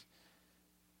weeks.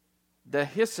 The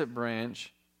hyssop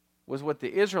branch was what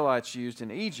the Israelites used in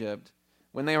Egypt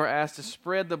when they were asked to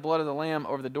spread the blood of the lamb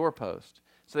over the doorpost.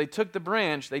 So they took the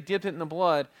branch, they dipped it in the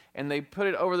blood, and they put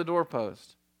it over the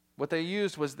doorpost. What they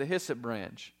used was the hyssop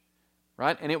branch,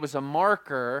 right? And it was a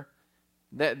marker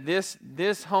that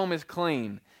this home is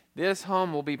clean. This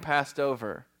home will be passed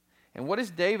over. And what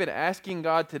is David asking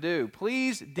God to do?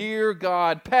 Please, dear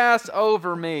God, pass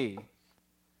over me,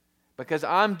 because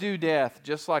I'm due death,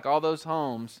 just like all those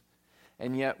homes.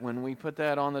 And yet, when we put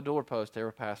that on the doorpost, they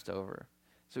were passed over.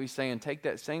 So he's saying, take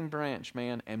that same branch,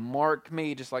 man, and mark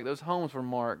me, just like those homes were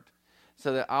marked,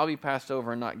 so that I'll be passed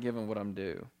over and not given what I'm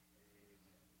due.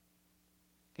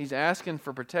 He's asking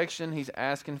for protection. He's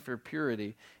asking for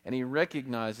purity. And he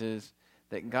recognizes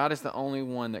that God is the only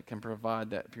one that can provide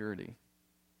that purity.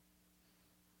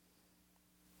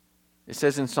 It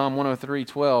says in Psalm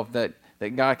 103:12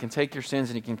 that God can take your sins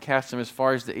and he can cast them as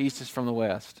far as the east is from the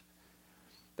west.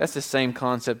 That's the same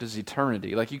concept as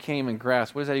eternity. Like, you can't even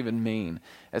grasp, what does that even mean?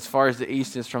 As far as the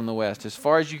east is from the west. As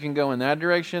far as you can go in that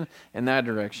direction and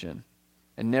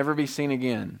never be seen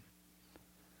again.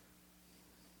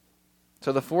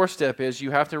 So the fourth step is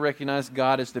you have to recognize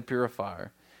God as the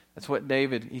purifier. That's what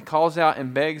David, he calls out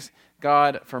and begs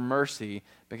God for mercy,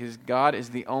 because God is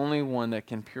the only one that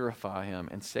can purify him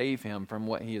and save him from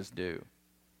what he is due.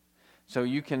 So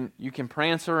you can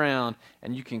prance around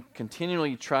and you can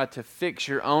continually try to fix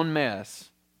your own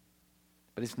mess,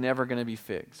 but it's never going to be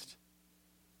fixed.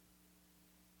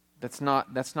 That's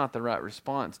not the right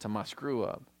response to my screw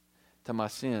up, to my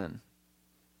sin.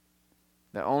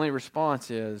 The only response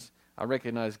is, I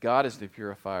recognize God as the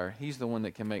purifier. He's the one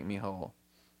that can make me whole.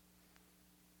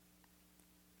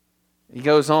 He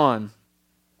goes on,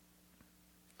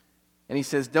 and he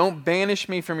says, don't banish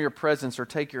me from your presence or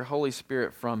take your Holy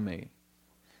Spirit from me.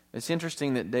 It's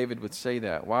interesting that David would say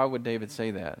that. Why would David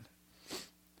say that?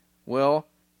 Well,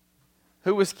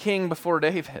 who was king before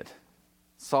David?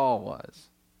 Saul was.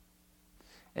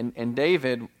 And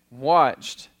David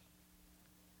watched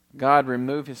God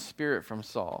remove his spirit from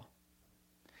Saul.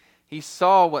 He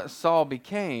saw what Saul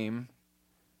became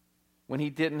when he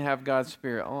didn't have God's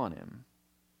Spirit on him.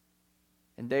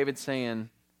 And David's saying,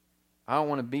 I don't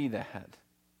want to be that.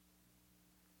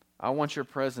 I want your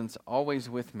presence always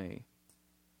with me.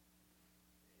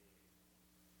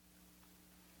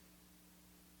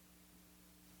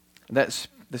 The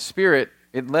Spirit,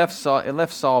 it left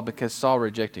Saul because Saul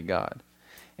rejected God.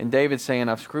 And David's saying,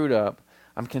 I've screwed up.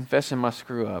 I'm confessing my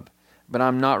screw up. But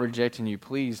I'm not rejecting you.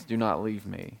 Please do not leave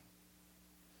me.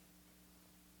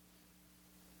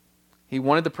 He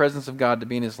wanted the presence of God to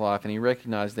be in his life, and he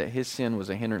recognized that his sin was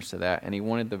a hindrance to that, and he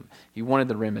wanted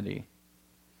the remedy.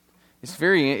 It's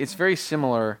very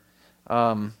similar.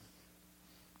 I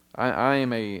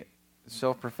am a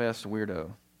self-professed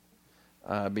weirdo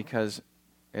because,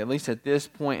 at least at this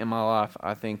point in my life,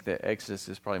 I think that Exodus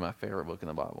is probably my favorite book in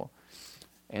the Bible.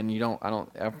 And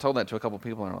I've told that to a couple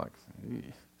people, and they're like,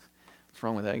 what's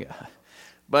wrong with that guy?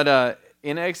 But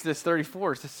in Exodus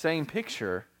 34, it's the same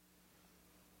picture.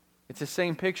 It's the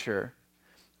same picture.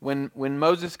 When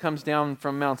Moses comes down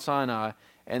from Mount Sinai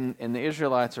and the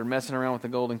Israelites are messing around with the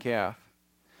golden calf.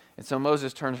 And so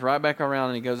Moses turns right back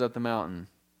around and he goes up the mountain.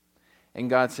 And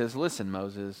God says, listen,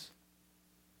 Moses,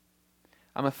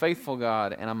 I'm a faithful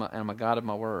God and I'm a God of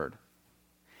my word.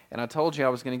 And I told you I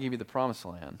was going to give you the promised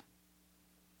land.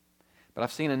 But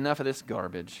I've seen enough of this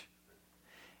garbage.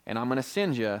 And I'm going to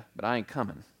send you, but I ain't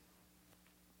coming.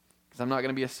 Because I'm not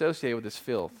going to be associated with this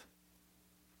filth.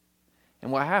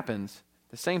 And what happens?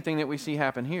 The same thing that we see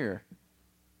happen here.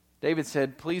 David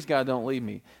said, please, God, don't leave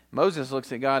me. Moses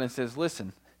looks at God and says,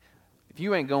 listen, if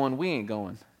you ain't going, we ain't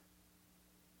going.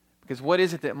 Because what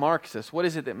is it that marks us? What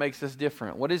is it that makes us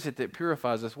different? What is it that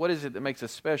purifies us? What is it that makes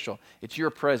us special? It's your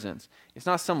presence. It's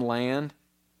not some land.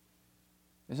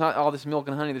 It's not all this milk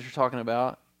and honey that you're talking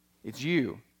about. It's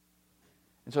you.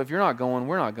 And so if you're not going,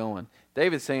 we're not going.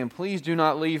 David's saying, please do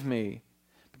not leave me,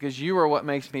 because you are what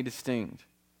makes me distinct.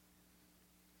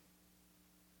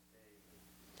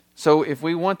 So if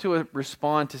we want to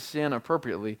respond to sin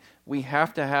appropriately, we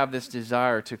have to have this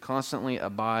desire to constantly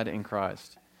abide in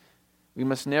Christ. We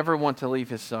must never want to leave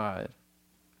His side.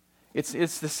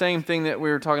 It's the same thing that we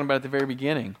were talking about at the very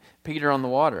beginning. Peter on the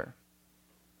water.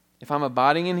 If I'm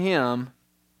abiding in Him,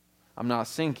 I'm not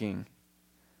sinking.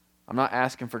 I'm not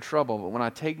asking for trouble. But when I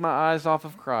take my eyes off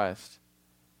of Christ,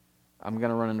 I'm going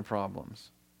to run into problems.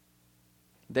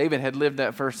 David had lived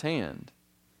that firsthand.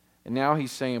 And now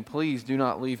he's saying, please do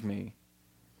not leave me.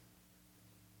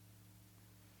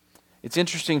 It's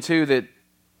interesting, too, that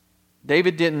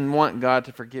David didn't want God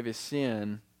to forgive his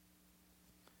sin.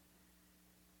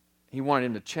 He wanted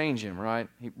Him to change him, right?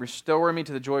 Restore me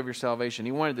to the joy of your salvation.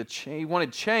 He wanted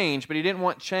change, but he didn't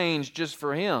want change just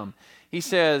for him. He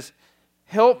says,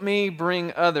 help me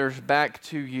bring others back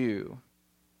to you.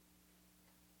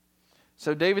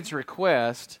 So David's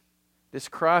request, this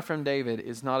cry from David,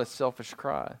 is not a selfish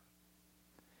cry.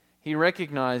 He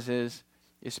recognizes,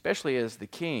 especially as the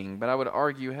king, but I would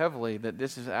argue heavily that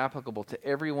this is applicable to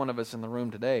every one of us in the room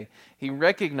today. He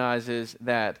recognizes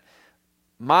that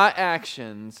my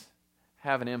actions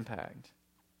have an impact.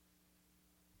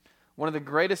 One of the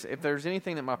greatest, if there's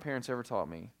anything that my parents ever taught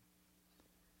me,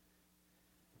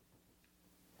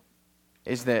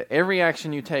 is that every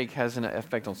action you take has an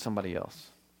effect on somebody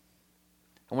else.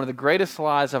 And one of the greatest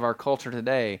lies of our culture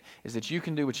today is that you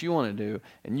can do what you want to do,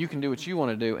 and you can do what you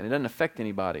want to do, and it doesn't affect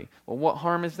anybody. Well, what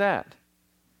harm is that?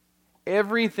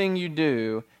 Everything you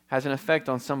do has an effect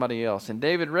on somebody else. And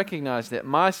David recognized that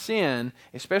my sin,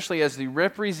 especially as the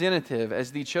representative,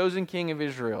 as the chosen king of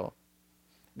Israel,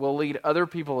 will lead other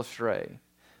people astray.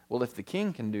 Well, if the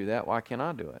king can do that, why can't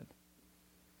I do it?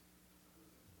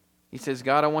 He says,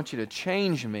 God, I want you to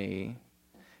change me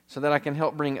so that I can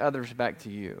help bring others back to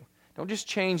you. Don't just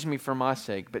change me for my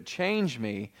sake, but change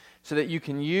me so that you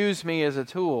can use me as a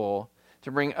tool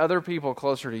to bring other people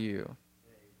closer to you.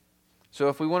 So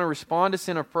if we want to respond to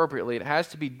sin appropriately, it has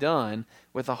to be done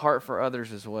with a heart for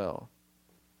others as well.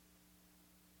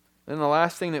 Then the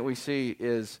last thing that we see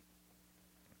is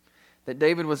that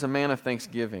David was a man of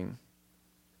thanksgiving.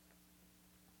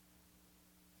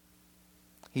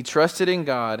 He trusted in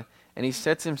God, and he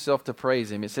sets himself to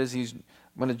praise Him. It says he's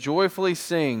going to joyfully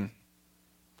sing,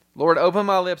 Lord, open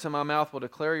my lips, and my mouth will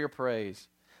declare your praise.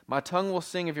 My tongue will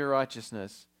sing of your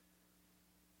righteousness.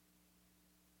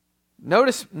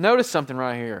 Notice something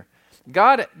right here.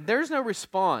 God, there's no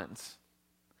response.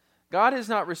 God has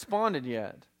not responded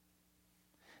yet.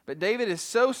 But David is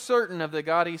so certain of the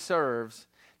God he serves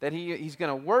that he's going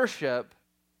to worship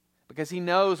because he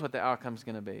knows what the outcome is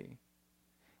going to be.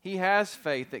 He has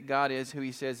faith that God is who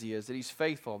He says He is, that He's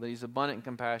faithful, that He's abundant in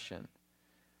compassion,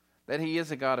 that He is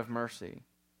a God of mercy,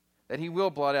 that He will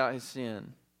blot out his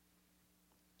sin.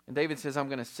 And David says, I'm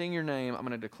going to sing your name, I'm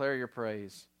going to declare your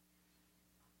praise.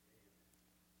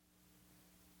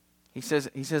 He says,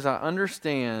 I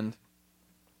understand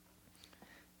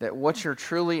that what you're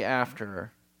truly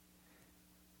after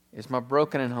is my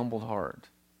broken and humbled heart.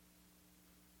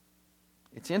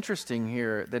 It's interesting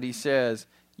here that he says,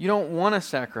 you don't want a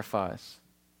sacrifice.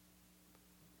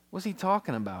 What's he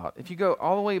talking about? If you go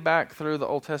all the way back through the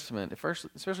Old Testament,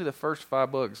 especially the first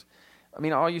 5 books, I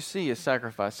mean, all you see is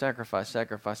sacrifice, sacrifice,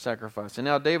 sacrifice, sacrifice. And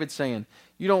now David's saying,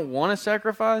 you don't want a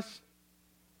sacrifice?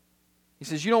 He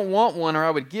says, you don't want one or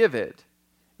I would give it.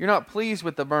 You're not pleased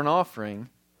with the burnt offering.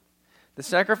 The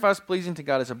sacrifice pleasing to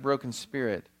God is a broken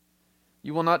spirit.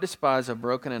 You will not despise a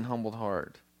broken and humbled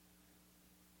heart.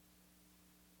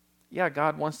 Yeah,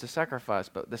 God wants to sacrifice,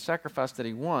 but the sacrifice that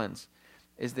He wants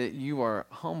is that you are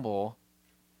humble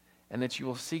and that you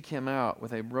will seek Him out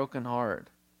with a broken heart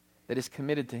that is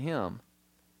committed to Him.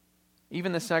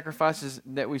 Even the sacrifices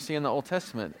that we see in the Old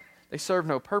Testament, they serve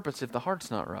no purpose if the heart's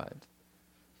not right.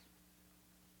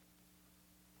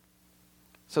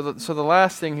 So the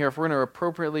last thing here, if we're going to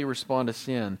appropriately respond to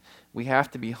sin, we have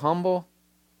to be humble,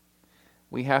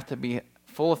 we have to be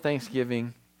full of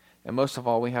thanksgiving, and most of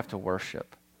all, we have to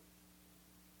worship.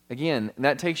 Again,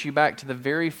 that takes you back to the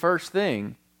very first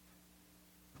thing.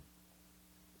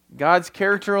 God's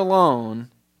character alone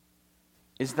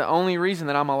is the only reason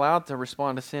that I'm allowed to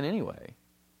respond to sin anyway.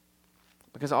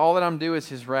 Because all that I'm doing is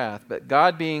His wrath. But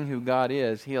God being who God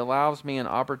is, He allows me an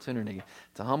opportunity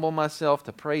to humble myself,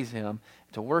 to praise Him,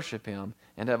 to worship Him,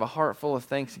 and to have a heart full of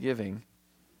thanksgiving.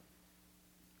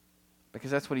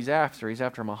 because that's what he's after. He's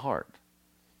after my heart.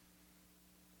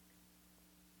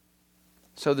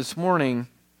 So this morning,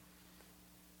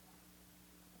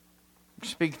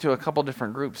 speak to a couple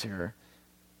different groups here.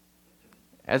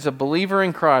 As a believer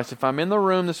in Christ, if I'm in the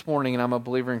room this morning and I'm a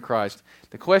believer in Christ,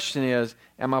 the question is,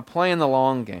 am I playing the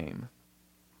long game?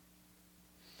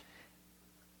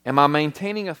 Am I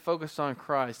maintaining a focus on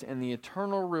Christ and the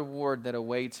eternal reward that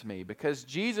awaits me? Because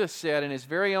Jesus said in his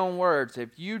very own words,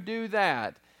 if you do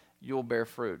that, you'll bear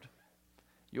fruit.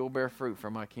 You'll bear fruit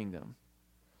for my kingdom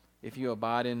if you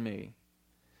abide in me.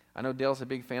 I know Dale's a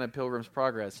big fan of Pilgrim's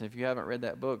Progress, and if you haven't read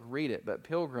that book, read it. But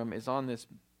Pilgrim is on this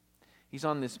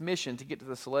mission to get to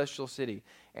the celestial city,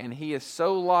 and he is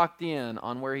so locked in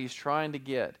on where he's trying to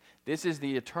get. This is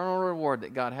the eternal reward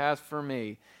that God has for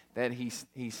me, that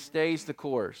he stays the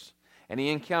course. And he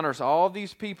encounters all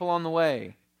these people on the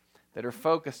way that are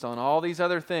focused on all these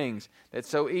other things that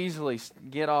so easily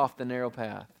get off the narrow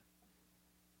path.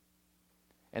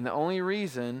 And the only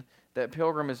reason that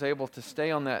Pilgrim is able to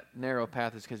stay on that narrow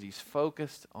path is because he's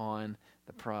focused on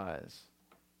the prize.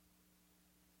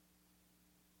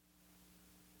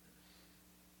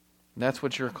 And that's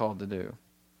what you're called to do.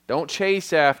 Don't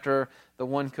chase after the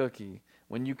one cookie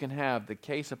when you can have the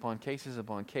case upon cases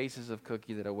of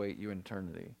cookie that await you in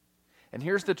eternity. And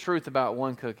here's the truth about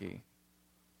one cookie.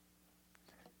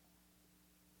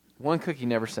 One cookie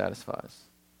never satisfies.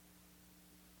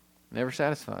 Never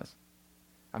satisfies.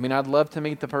 I mean, I'd love to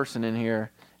meet the person in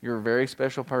here. You're a very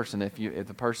special person if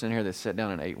the person in here that sat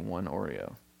down and ate one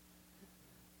Oreo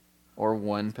or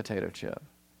one potato chip.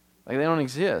 Like, they don't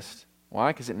exist.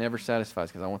 Why? Because it never satisfies,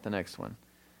 because I want the next one.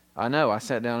 I know. I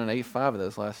sat down and ate 5 of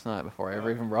those last night before I ever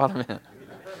even brought them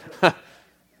in.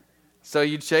 So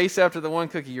you chase after the one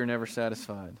cookie, you're never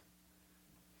satisfied.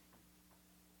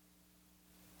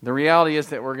 The reality is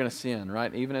that we're going to sin,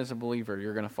 right? Even as a believer,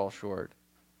 you're going to fall short.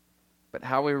 But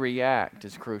how we react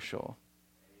is crucial.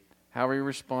 How we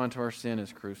respond to our sin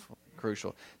is crucial.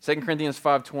 2 Corinthians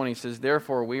 5:20 says,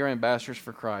 therefore we are ambassadors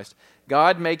for Christ,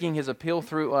 God making his appeal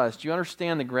through us. Do you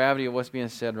understand the gravity of what's being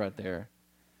said right there?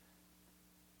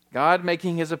 God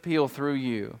making his appeal through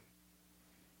you.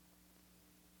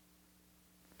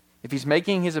 If he's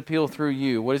making his appeal through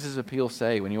you, what does his appeal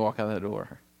say when you walk out that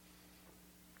door?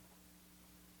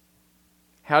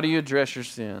 How do you address your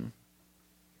sin?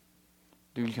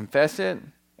 Do you confess it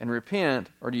and repent,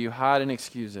 or do you hide and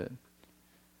excuse it?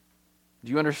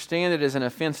 Do you understand it as an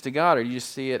offense to God, or do you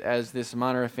just see it as this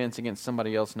minor offense against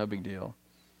somebody else, no big deal?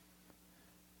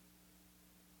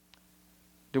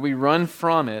 Do we run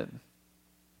from it,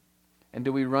 and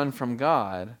do we run from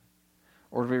God,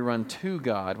 or do we run to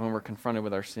God when we're confronted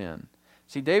with our sin?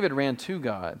 See, David ran to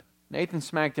God. Nathan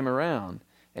smacked him around,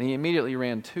 and he immediately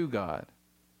ran to God.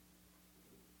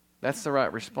 That's the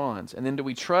right response. And then do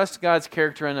we trust God's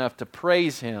character enough to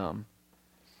praise him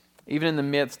even in the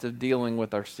midst of dealing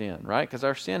with our sin, right? Because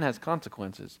our sin has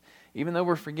consequences. Even though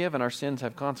we're forgiven, our sins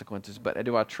have consequences. But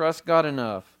do I trust God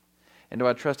enough, and do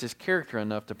I trust his character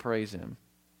enough to praise him?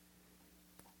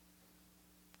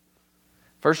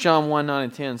 1 John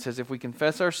 1:9-10 says, if we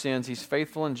confess our sins, he's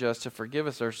faithful and just to forgive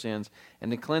us our sins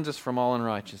and to cleanse us from all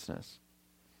unrighteousness.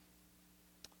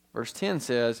 Verse 10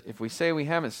 says, if we say we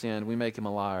haven't sinned, we make him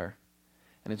a liar,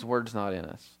 and his word's not in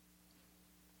us.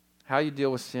 How you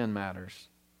deal with sin matters.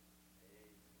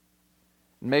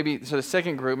 So the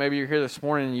second group, maybe you're here this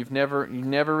morning and you've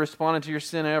never responded to your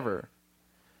sin ever.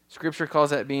 Scripture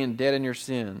calls that being dead in your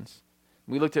sins.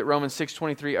 We looked at Romans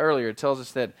 6:23 earlier. It tells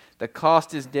us that the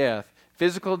cost is death.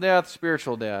 Physical death,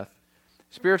 spiritual death.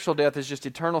 Spiritual death is just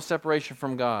eternal separation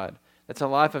from God. That's a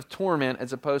life of torment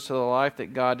as opposed to the life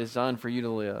that God designed for you to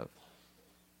live.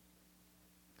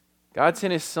 God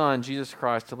sent his Son, Jesus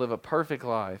Christ, to live a perfect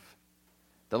life,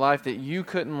 the life that you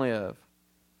couldn't live,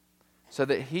 so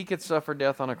that he could suffer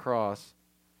death on a cross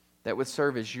that would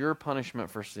serve as your punishment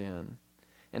for sin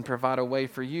and provide a way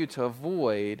for you to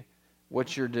avoid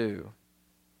what you're due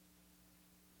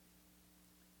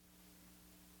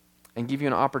and give you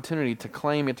an opportunity to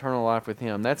claim eternal life with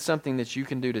him. That's something that you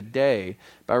can do today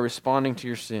by responding to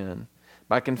your sin,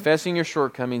 by confessing your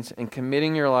shortcomings and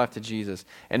committing your life to Jesus.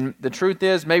 And the truth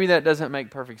is, maybe that doesn't make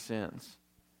perfect sense.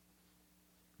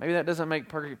 Maybe that doesn't make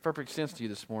perfect sense to you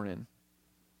this morning.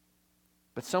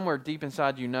 But somewhere deep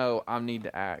inside you know, I need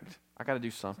to act. I got to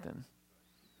do something.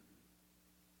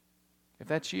 If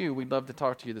that's you, we'd love to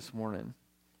talk to you this morning.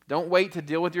 Don't wait to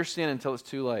deal with your sin until it's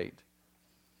too late.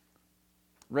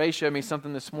 Ray showed me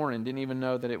something this morning, didn't even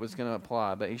know that it was going to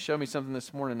apply, but he showed me something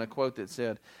this morning, a quote that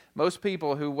said, most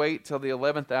people who wait till the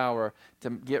 11th hour to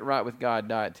get right with God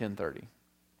die at 10:30.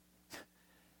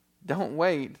 Don't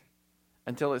wait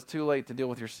until it's too late to deal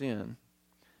with your sin.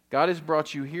 God has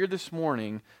brought you here this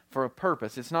morning for a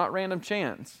purpose. It's not random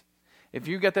chance. If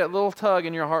you get that little tug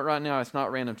in your heart right now, it's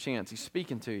not random chance. He's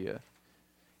speaking to you.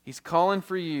 He's calling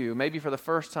for you, maybe for the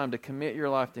first time, to commit your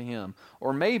life to Him.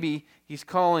 Or maybe He's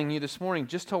calling you this morning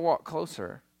just to walk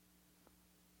closer.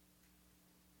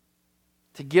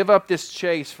 To give up this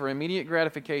chase for immediate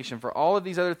gratification, for all of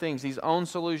these other things, these own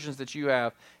solutions that you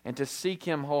have, and to seek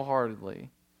Him wholeheartedly.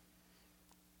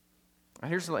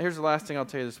 Here's the last thing I'll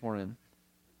tell you this morning.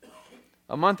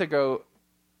 A month ago,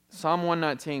 Psalm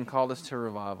 119 called us to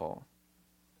revival.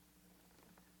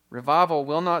 Revival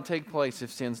will not take place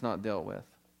if sin's not dealt with.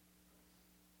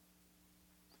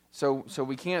 So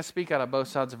we can't speak out of both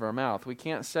sides of our mouth. We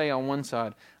can't say on one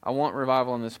side, I want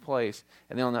revival in this place,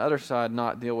 and then on the other side,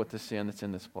 not deal with the sin that's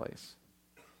in this place.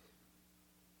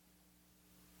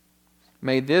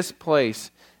 May this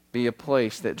place be a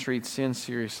place that treats sin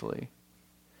seriously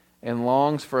and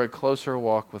longs for a closer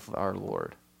walk with our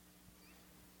Lord.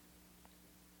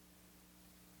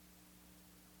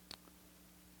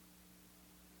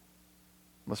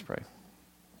 Let's pray.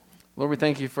 Lord, we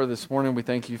thank you for this morning. We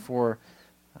thank you for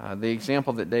the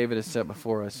example that David has set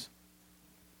before us.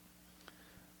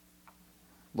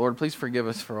 Lord, please forgive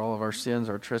us for all of our sins,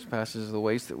 our trespasses, the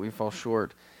ways that we fall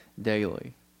short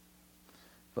daily.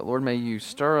 But Lord, may you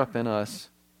stir up in us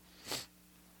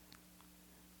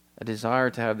a desire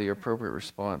to have the appropriate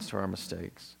response to our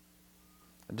mistakes,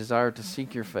 a desire to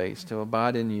seek your face, to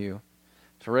abide in you,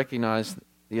 to recognize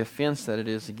the offense that it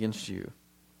is against you.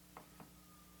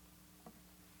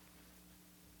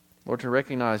 Lord, to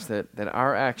recognize that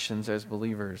our actions as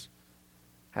believers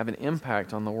have an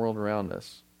impact on the world around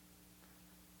us.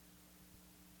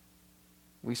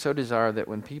 We so desire that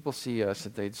when people see us,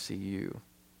 that they'd see you.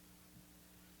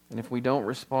 And if we don't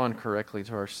respond correctly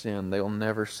to our sin, they'll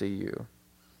never see you.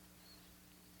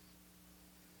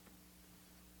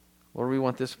 Lord, we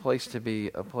want this place to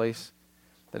be a place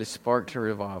that is sparked to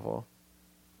revival.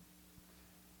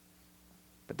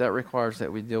 But that requires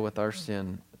that we deal with our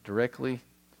sin directly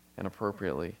and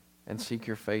appropriately, and seek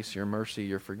your face, your mercy,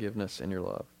 your forgiveness, and your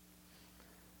love.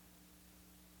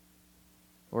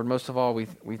 Lord, most of all, we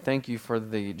thank you for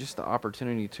just the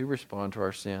opportunity to respond to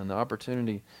our sin, the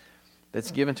opportunity that's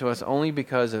given to us only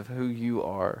because of who you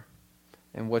are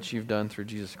and what you've done through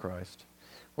Jesus Christ.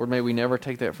 Lord, may we never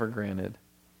take that for granted.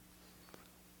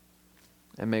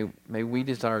 And may we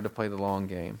desire to play the long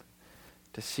game,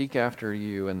 to seek after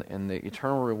you and the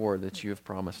eternal reward that you have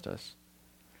promised us,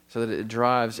 so that it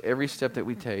drives every step that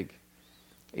we take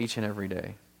each and every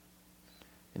day.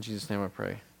 In Jesus' name I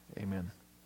pray. Amen.